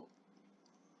principle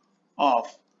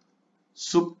of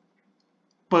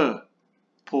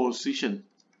superposition.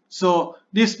 So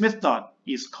this method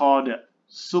is called the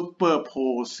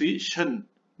superposition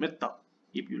method,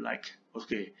 if you like.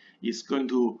 Okay, it's going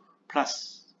to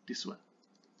plus this one,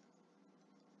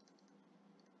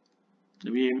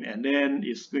 the beam, and then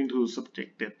it's going to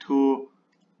subject it to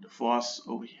the force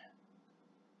over here.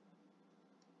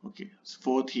 Okay, it's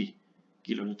 40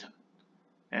 kilonewton,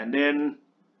 and then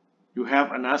you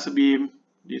have another beam.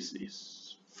 This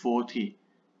is 40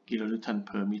 kilonewton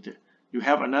per meter. You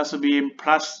have another beam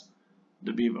plus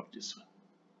the beam of this one.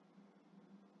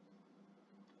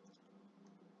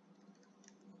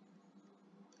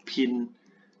 Pin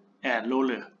and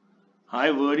roller.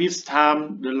 However, this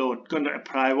time the load gonna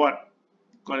apply what?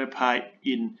 Gonna apply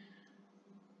in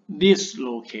this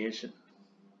location.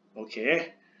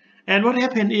 Okay, and what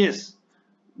happened is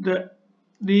the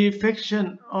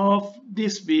deflection of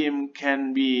this beam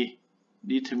can be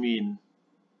determined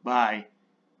by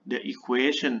the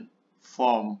equation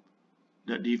from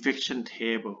the deflection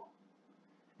table,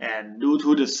 and due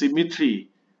to the symmetry,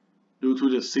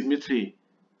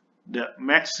 the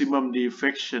maximum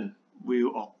deflection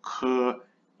will occur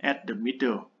at the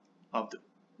middle of the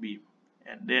beam,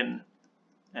 and then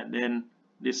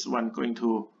this one going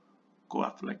to go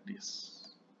up like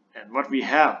this, and what we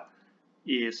have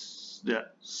is the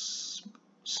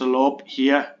slope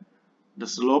here,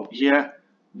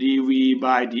 dv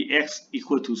by dx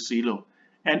equal to 0,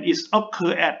 and it's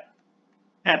occur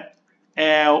at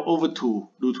L over 2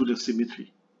 due to the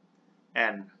symmetry,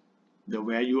 and the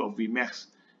value of Vmax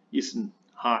isn't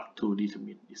hard to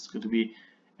determine. It's going to be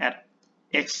at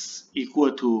x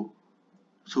equal to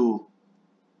 2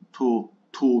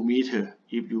 meters.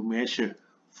 If you measure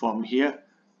from here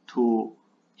to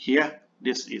here,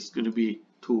 this is going to be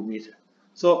 2 meters.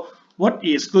 So what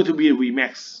is going to be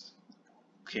Vmax?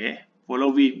 Okay,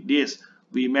 following this,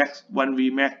 Vmax, one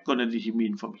Vmax gonna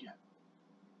determine from here.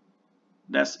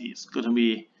 That is going to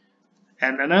be,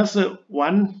 and another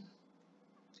one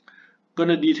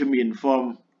gonna determine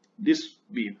from this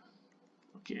beam.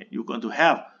 Okay, you're going to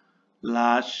have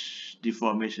large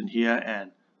deformation here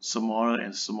and smaller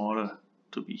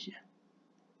to be here.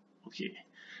 Okay,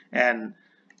 and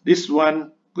this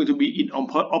one going to be in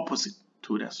opposite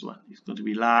to that one. It's going to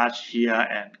be large here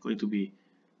and going to be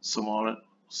smaller.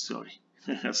 Sorry,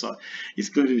 So it's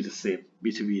going to be the same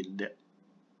between the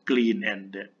green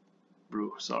and the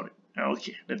blue. Sorry.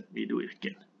 Okay, let me do it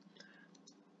again.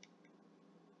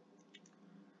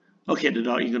 Okay, the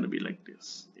dog is going to be like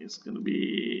this. It's going to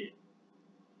be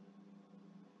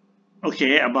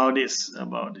okay about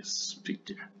this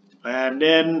picture, and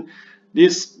then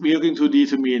this we are going to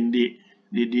determine the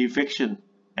deflection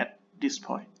at this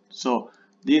point. So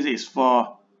this is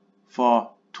for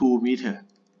 2 meter.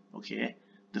 Okay,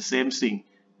 the same thing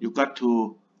you got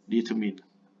to determine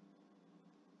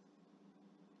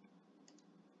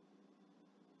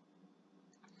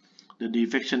the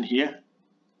deflection here.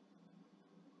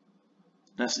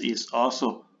 That is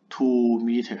also 2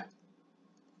 meter,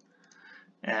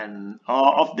 and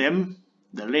all of them,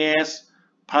 the red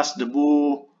plus the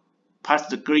blue plus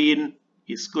the green,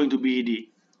 is going to be the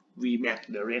Vmax,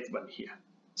 the red one here.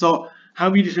 So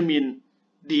how we determine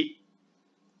the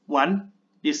one?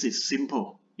 This is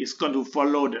simple. It's going to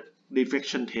follow the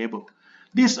deflection table.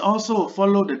 This also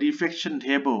follow the deflection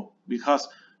table because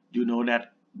you know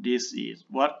that this is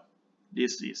what?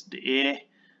 This is the A.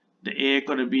 The A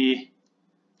gonna be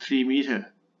 3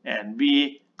 meter and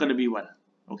B gonna be 1.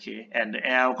 Okay, and the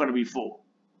L gonna be 4.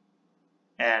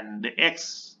 And the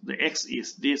X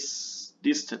is this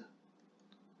distance.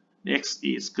 The X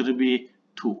is gonna be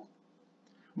 2.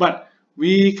 But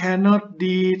we cannot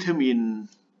determine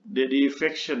the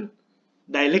deflection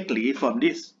directly from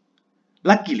this.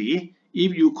 Luckily,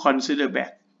 if you consider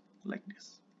back like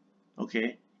this,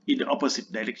 okay, in the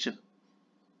opposite direction,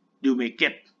 you may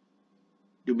get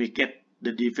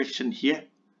the deflection here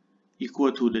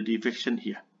equal to the deflection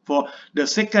here. For the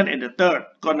second and the third,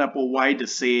 gonna provide the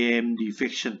same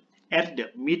deflection at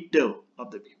the middle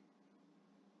of the beam.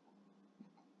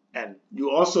 And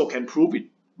you also can prove it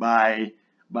by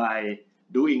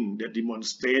doing the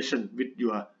demonstration with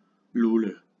your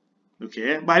ruler.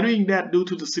 Okay, by doing that, due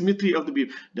to the symmetry of the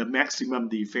beam, the maximum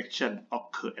deflection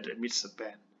occurs at the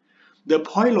midspan. The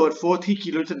point load 40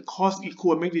 kilonewton cause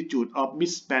equal magnitude of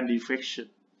midspan deflection.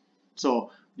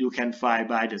 So you can find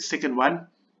by the second one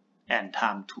and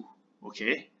time 2.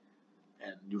 Okay,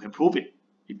 and you can prove it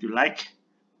if you like.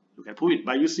 You can prove it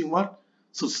by using what?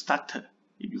 Subtractor.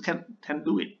 If you can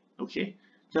do it. Okay,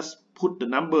 just put the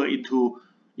number into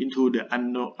the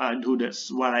unknown into the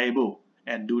variable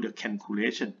and do the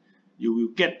calculation. You will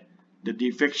get the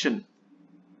deflection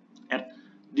at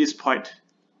this point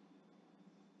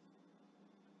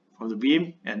of the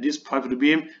beam and this point of the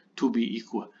beam to be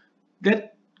equal. Let's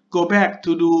go back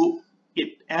to do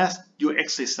it as your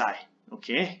exercise.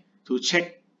 Okay, to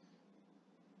check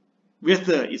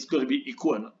whether it's going to be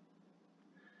equal or not.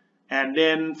 And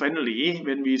then finally,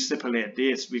 when we separate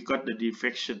this, we got the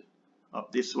deflection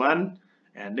of this one,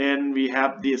 and then we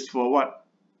have this for what?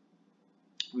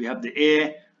 We have the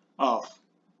A of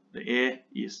the A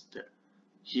is the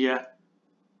here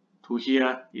to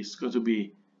here is going to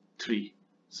be 3.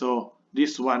 So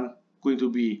this one going to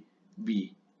be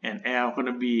B, and L going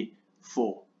to be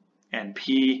 4, and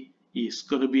P is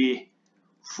going to be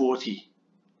 40.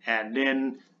 And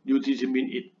then you determine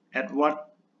it at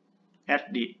what?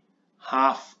 At the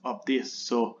half of this.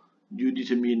 So you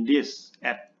determine this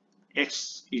at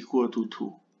x equal to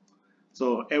 2.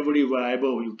 So every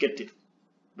variable you get it,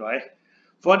 right?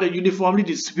 For the uniformly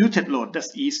distributed load,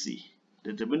 that's easy.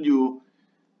 The W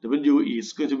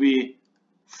is going to be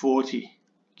 40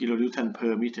 kilonewton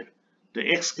per meter. The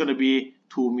X going to be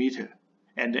 2 meter,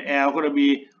 and the L going to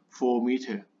be 4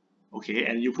 meter. Okay,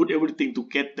 and you put everything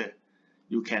together,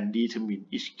 you can determine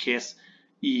each case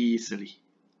easily.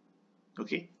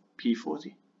 Okay,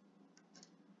 P40.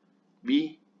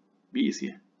 B is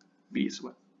here. B is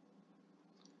 1.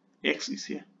 X is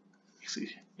here.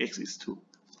 X is 2.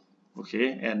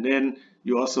 Okay, and then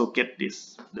you also get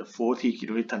this, the 40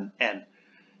 kilonewton and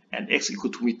X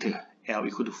equal to meter, L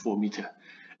equal to 4 meter.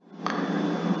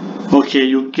 Okay,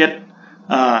 you get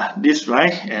this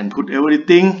right, and put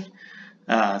everything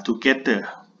together,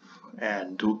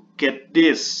 and to get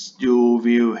this you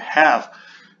will have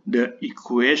the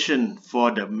equation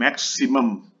for the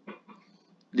maximum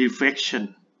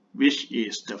deflection, which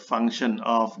is the function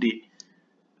of the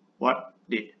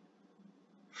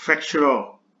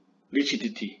fractional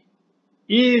rigidity.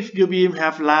 If your beam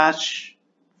have large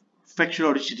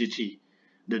fractional rigidity,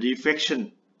 the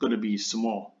deflection gonna be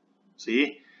small.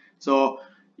 See, so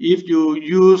if you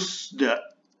use the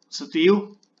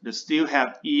steel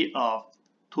have E of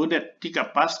 200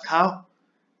 gigapascal,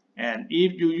 and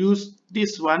if you use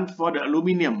this one for the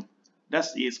aluminum, that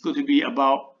is going to be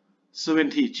about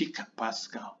 70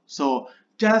 gigapascal. So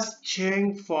just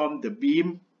change from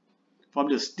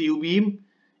the steel beam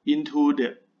into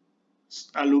the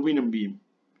aluminum beam.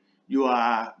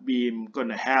 your beam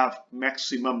gonna have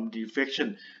maximum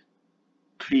deflection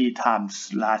 3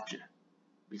 times larger,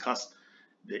 because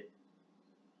the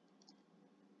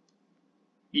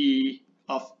E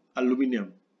of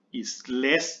aluminum is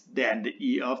less than the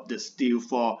E of the steel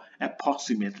for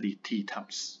approximately 3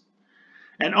 times.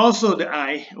 And also the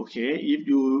I, okay, if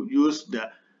you use the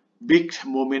big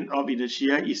moment of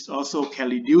inertia, it also can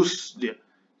reduce the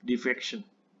deflection.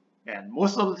 And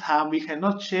most of the time we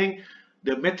cannot change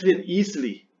the material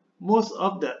easily. Most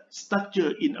of the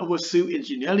structure in our civil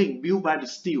engineering built by the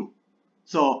steel.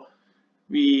 So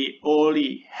we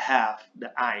only have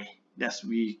the I that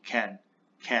we can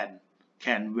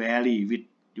vary with.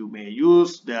 You may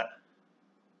use the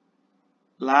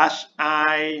large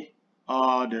I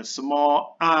or the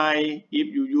small I. If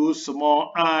you use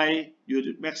small I, your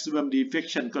maximum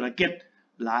deflection gonna get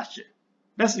larger.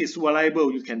 That is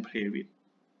variable you can play with.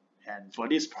 And for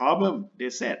this problem,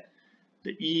 they said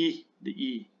the E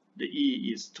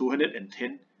is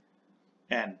 210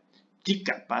 and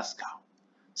gigapascal.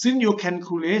 Since your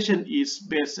calculation is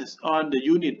based on the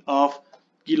unit of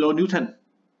kilonewton,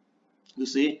 you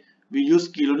see, we use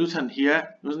kilonewton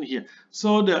here,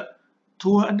 so the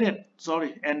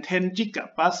 210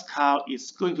 gigapascal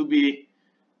is going to be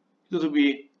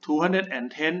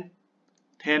 210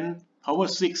 power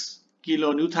 6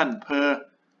 kilonewton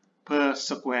per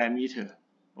square meter.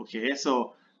 Okay,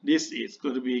 so this is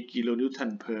going to be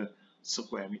kilonewton per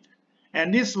square meter,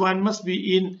 and this one must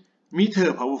be in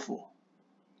meter power 4.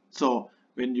 So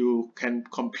when you can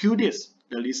compute this,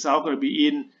 the result going to be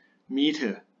in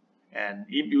meter. And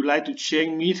if you like to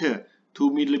change meter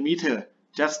to millimeter,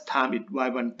 just time it by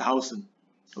 1000.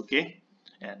 Okay,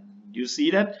 and you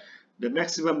see that the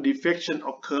maximum deflection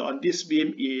occur on this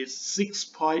beam is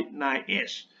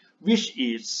 6.9H, which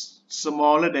is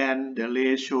smaller than the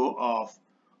ratio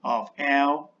of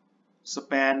L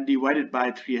span divided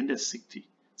by 360.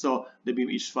 So the beam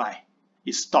is fine,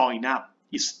 it's strong enough,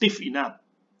 it's stiff enough,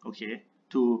 okay,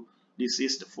 to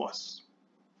resist the force.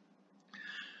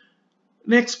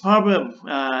 Next problem,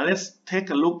 let's take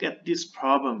a look at this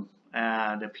problem.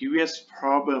 The previous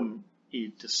problem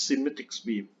is the symmetric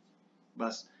beam,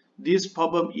 but this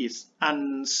problem is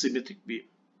unsymmetric beam.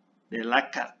 They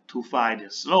like to find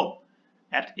the slope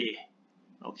at A.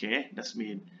 Okay, that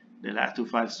means they like to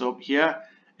find slope here,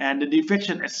 and the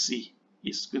deflection at C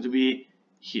is going to be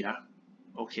here.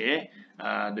 Okay,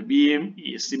 the beam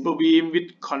is simple beam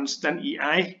with constant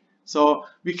EI, so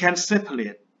we can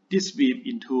separate this beam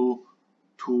into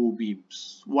 2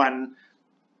 beams. One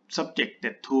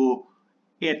subjected to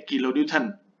 8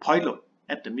 kilonewton point load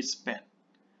at the midspan,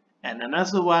 and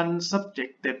another one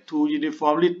subjected to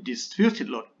uniformly distributed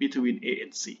load between A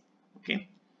and C. Okay,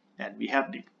 and we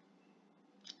have the,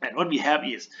 and what we have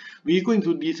is we're going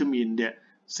to determine the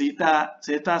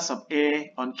theta sub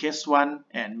A on case 1,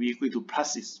 and we're going to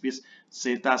plus it with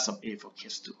theta sub A for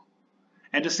case 2.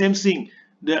 And the same thing,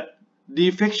 the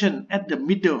deflection at the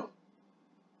middle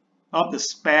of the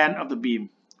span of the beam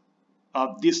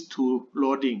of these 2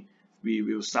 loading, we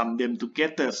will sum them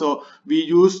together. So we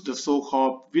use the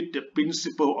so-called with the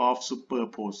principle of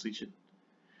superposition.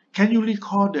 Can you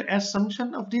recall the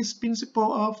assumption of this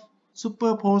principle of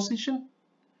superposition?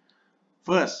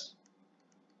 First,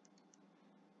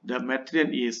 the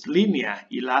material is linear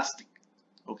elastic,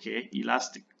 okay,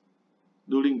 elastic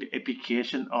during the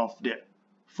application of the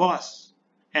force,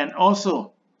 and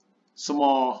also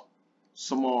small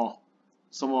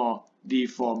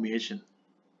deformation.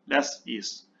 That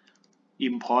is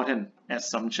important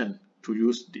assumption to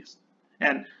use this.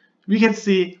 And we can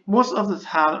see most of the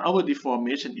time our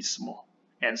deformation is small,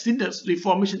 and since the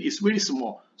deformation is very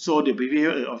small, so the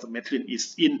behavior of the material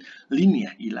is in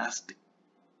linear elastic.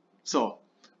 So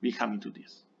we come into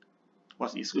this.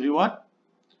 What is going to be what?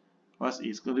 What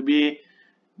is going to be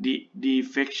the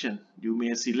deflection? You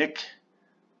may select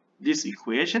this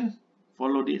equation,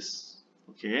 follow this,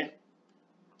 okay,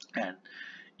 and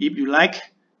if you like,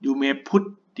 you may put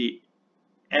the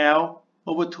L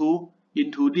over 2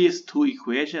 into these 2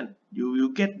 equations. You will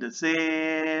get the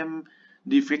same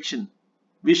deflection,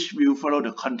 which will follow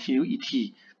the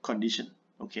continuity condition.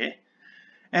 Okay,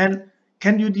 and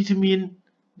can you determine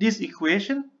this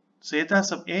equation, theta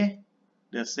sub A?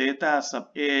 The theta sub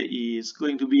A is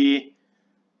going to be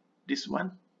this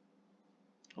one.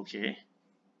 Okay,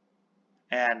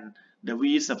 and the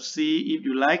V sub C, if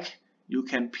you like, you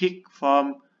can pick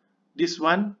from this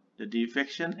one, the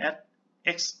deflection at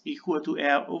x equal to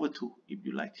L over 2, if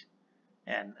you like.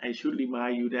 And I should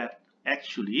remind you that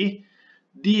actually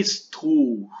these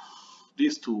two,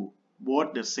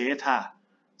 both the theta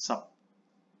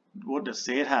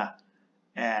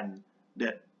and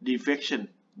the deflection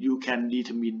you can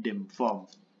determine them from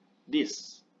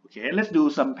this. Okay, let's do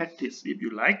some practice if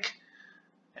you like,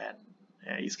 and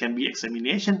it can be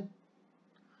examination.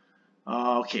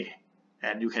 Okay,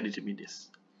 and you can determine this.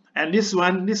 And this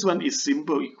one is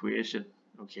simple equation.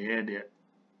 Okay, the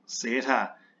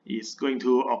theta is going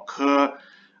to occur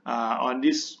on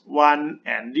this one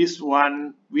and this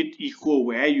one with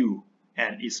equal value,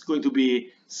 and it's going to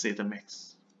be theta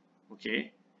max.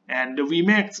 Okay, and the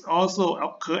Vmax also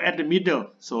occur at the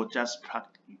middle, so just plug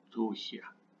it through here.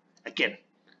 Again,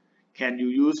 can you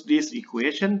use this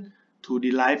equation to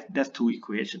derive that two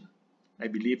equations? I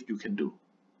believe you can do.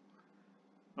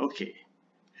 Okay,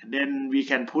 and then we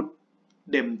can put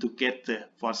them together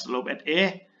for slope at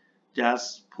A.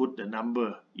 Just put the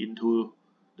number into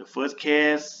the first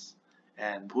case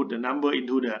and put the number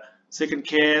into the second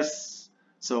case.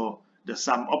 So the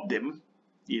sum of them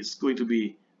is going to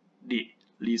be the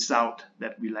result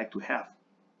that we like to have.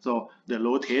 So the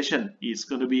rotation is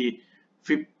going to be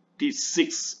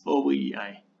 56 over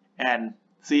EI, and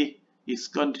see, it's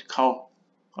going to go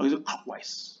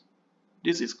clockwise.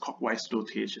 This is clockwise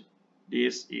rotation.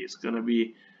 This is going to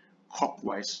be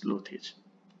clockwise rotation.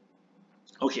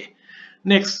 Okay,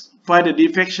 next, find the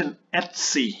deflection at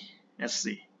C. At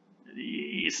C,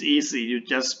 it's easy. You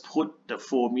just put the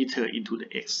 4 meter into the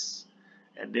X,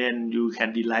 and then you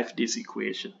can derive this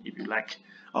equation if you like,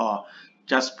 or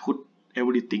just put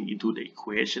everything into the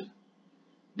equation.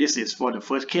 This is for the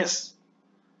first case,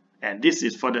 and this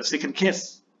is for the second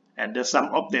case, and the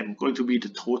sum of them going to be the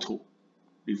total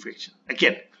deflection.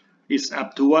 Again, it's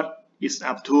up to what? It's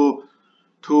up to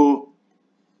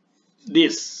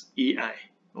this EI.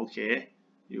 Okay,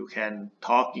 you can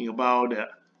talking about the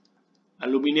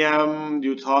aluminum,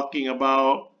 you talking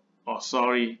about,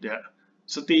 the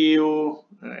steel,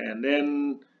 and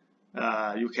then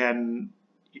you can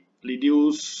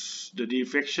reduce the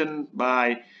deflection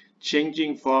by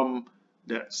changing from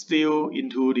the steel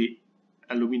into the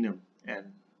aluminum,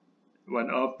 and one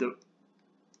of the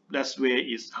that way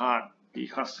is hard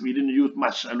because we didn't use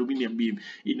much aluminum beam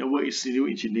in our civil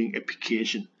engineering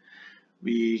application.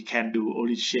 We can do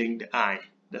only change the I,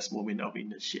 that's moment of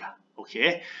inertia.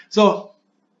 Okay, so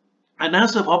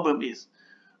another problem is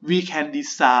we can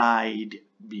design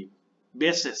beam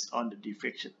based on the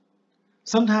deflection.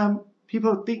 Sometimes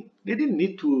people think they didn't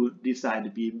need to design the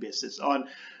beam based on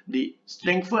the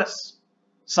strength first.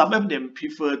 Some of them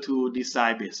prefer to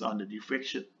design based on the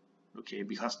deflection. Okay,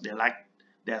 because they like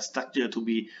their structure to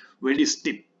be very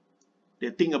stiff. They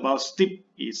think about stiff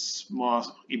is more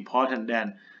important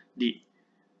than the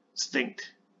strength.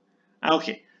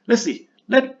 Okay, let's see.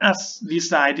 Let us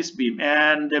design this beam,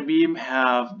 and the beam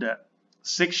have the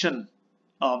section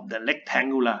of the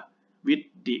rectangular with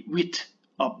the width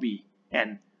of B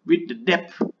and with the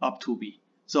depth of 2B.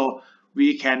 So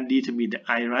we can determine the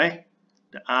I, right?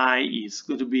 The I is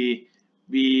going to be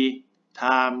B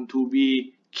times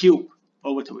 2B cubed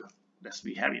over 12. That's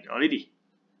we have it already.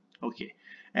 Okay,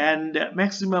 and the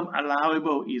maximum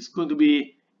allowable is going to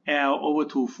be L over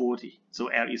 240. So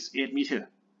L is 8 meter,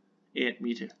 8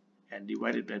 meter, and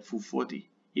divided by 240.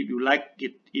 If you like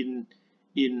it in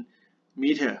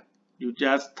meter, you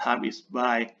just times it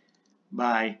by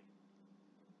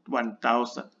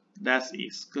 1000. That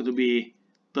is going to be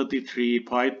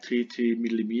 33.33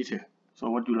 millimeter.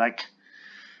 So what you like?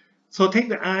 So take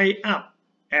the I up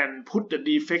and put the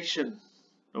deflection.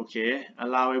 Okay,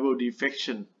 allowable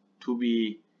deflection to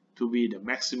be the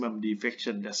maximum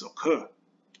deflection that's occur,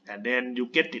 and then you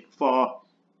get it for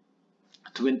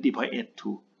 20.8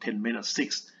 to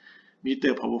 10⁻⁶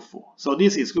 meter power 4. So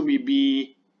this is going to be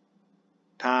B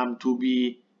times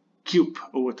 2B cubed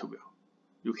over 12.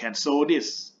 You can solve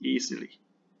this easily,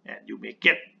 and you may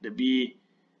get the B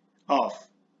of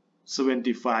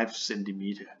 75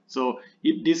 centimeter. So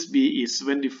if this B is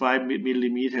 25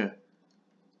 millimeter,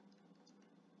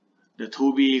 the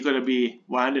 2B is going to be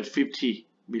 150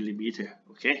 millimeter.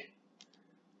 Okay.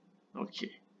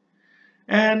 Okay.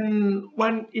 And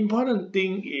one important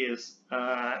thing is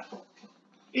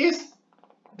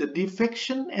the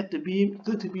deflection at the beam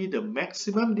going to be the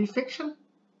maximum deflection?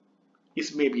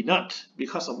 It may be not.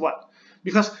 Because of what?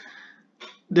 Because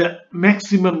the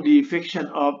maximum deflection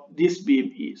of this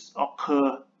beam is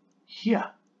occur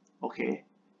here. Okay.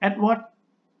 At what?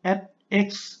 At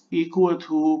x equal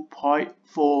to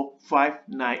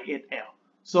 0.4598 L.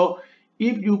 So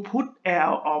if you put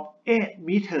L of 8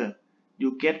 meter,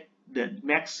 you get the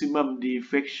maximum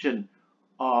deflection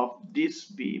of this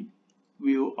beam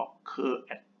will occur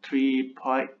at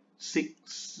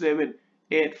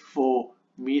 3.6784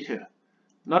 meter,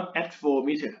 not at 4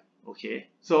 meter. Okay,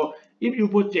 so if you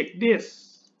project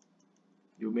this,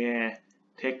 you may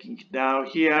taking it down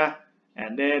here,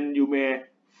 and then you may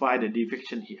find the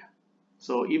deflection here.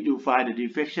 So if you find the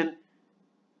deflection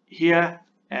here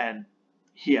and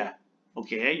here,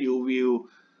 okay, you will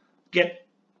get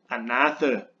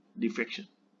another deflection.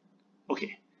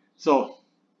 Okay, so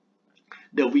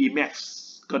the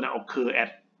Vmax gonna occur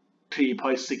at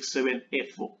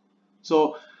 3.6784.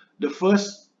 So the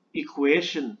first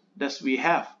equation that we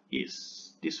have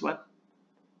is this one.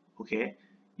 Okay,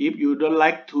 if you don't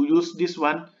like to use this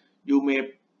one, you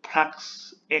may plug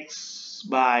x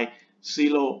by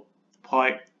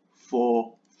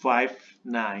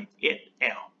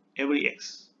 0.4598L every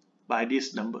x by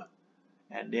this number,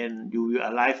 and then you will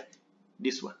arrive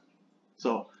this one.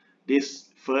 So this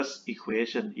first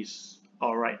equation is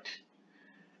alright.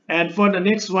 And for the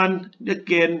next one,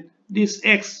 again, this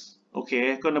x,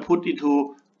 okay, gonna put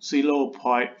into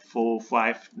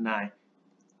 0.45998L.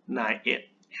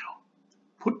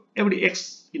 Put every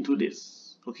x into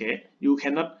this, okay. You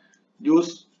cannot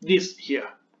use this here.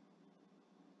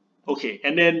 Okay,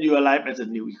 and then you arrive at a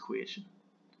new equation.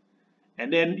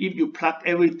 And then if you plug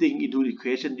everything into the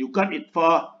equation, you got it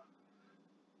for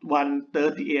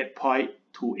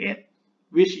 138.28,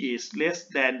 which is less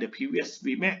than the previous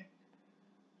Vmax.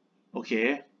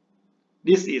 Okay,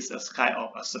 this is a kind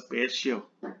of a special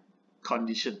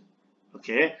condition.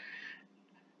 Okay,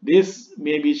 this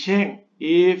may be changed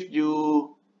if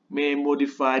you may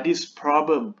modify this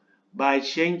problem by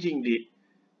changing the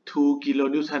 2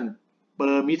 kilonewton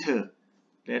per meter.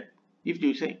 That if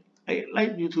you say, I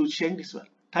like you to change this one,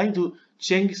 trying to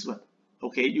change this one.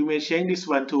 Okay, you may change this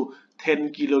one to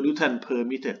 10 kilonewton per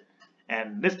meter.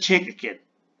 And let's check again.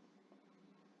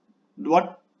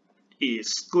 What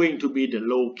is going to be the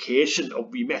location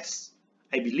of Vmax?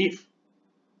 I believe,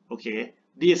 okay,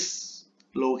 this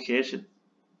location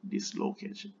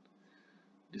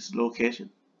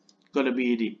gonna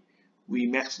be the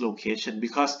Vmax location,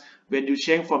 because when you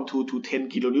change from 2 to 10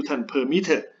 kilonewton per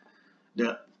meter,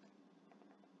 the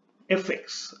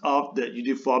effects of the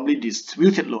uniformly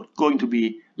distributed load going to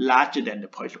be larger than the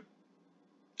point load.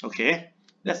 Okay,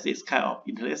 that is kind of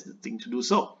interesting thing to do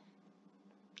so.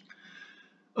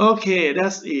 Okay,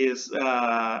 that is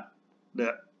the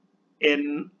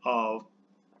end of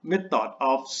method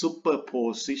of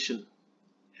superposition,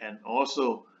 and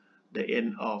also the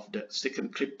end of the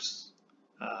second clips.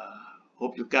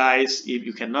 Hope you guys, if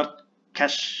you cannot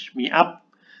catch me up,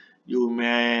 you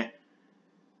may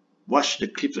watch the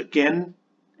clips again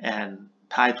and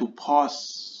try to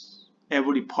pause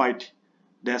every point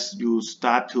that you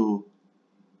start to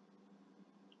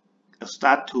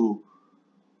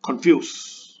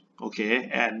confuse. Okay,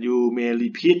 and you may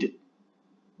repeat it,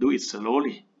 do it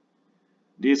slowly.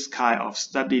 This kind of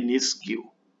study needs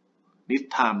skill, needs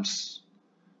times,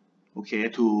 okay,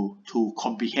 to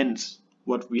comprehend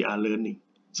what we are learning.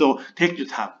 So take your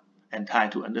time and try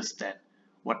to understand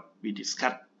what we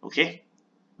discussed. Okay,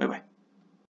 bye bye.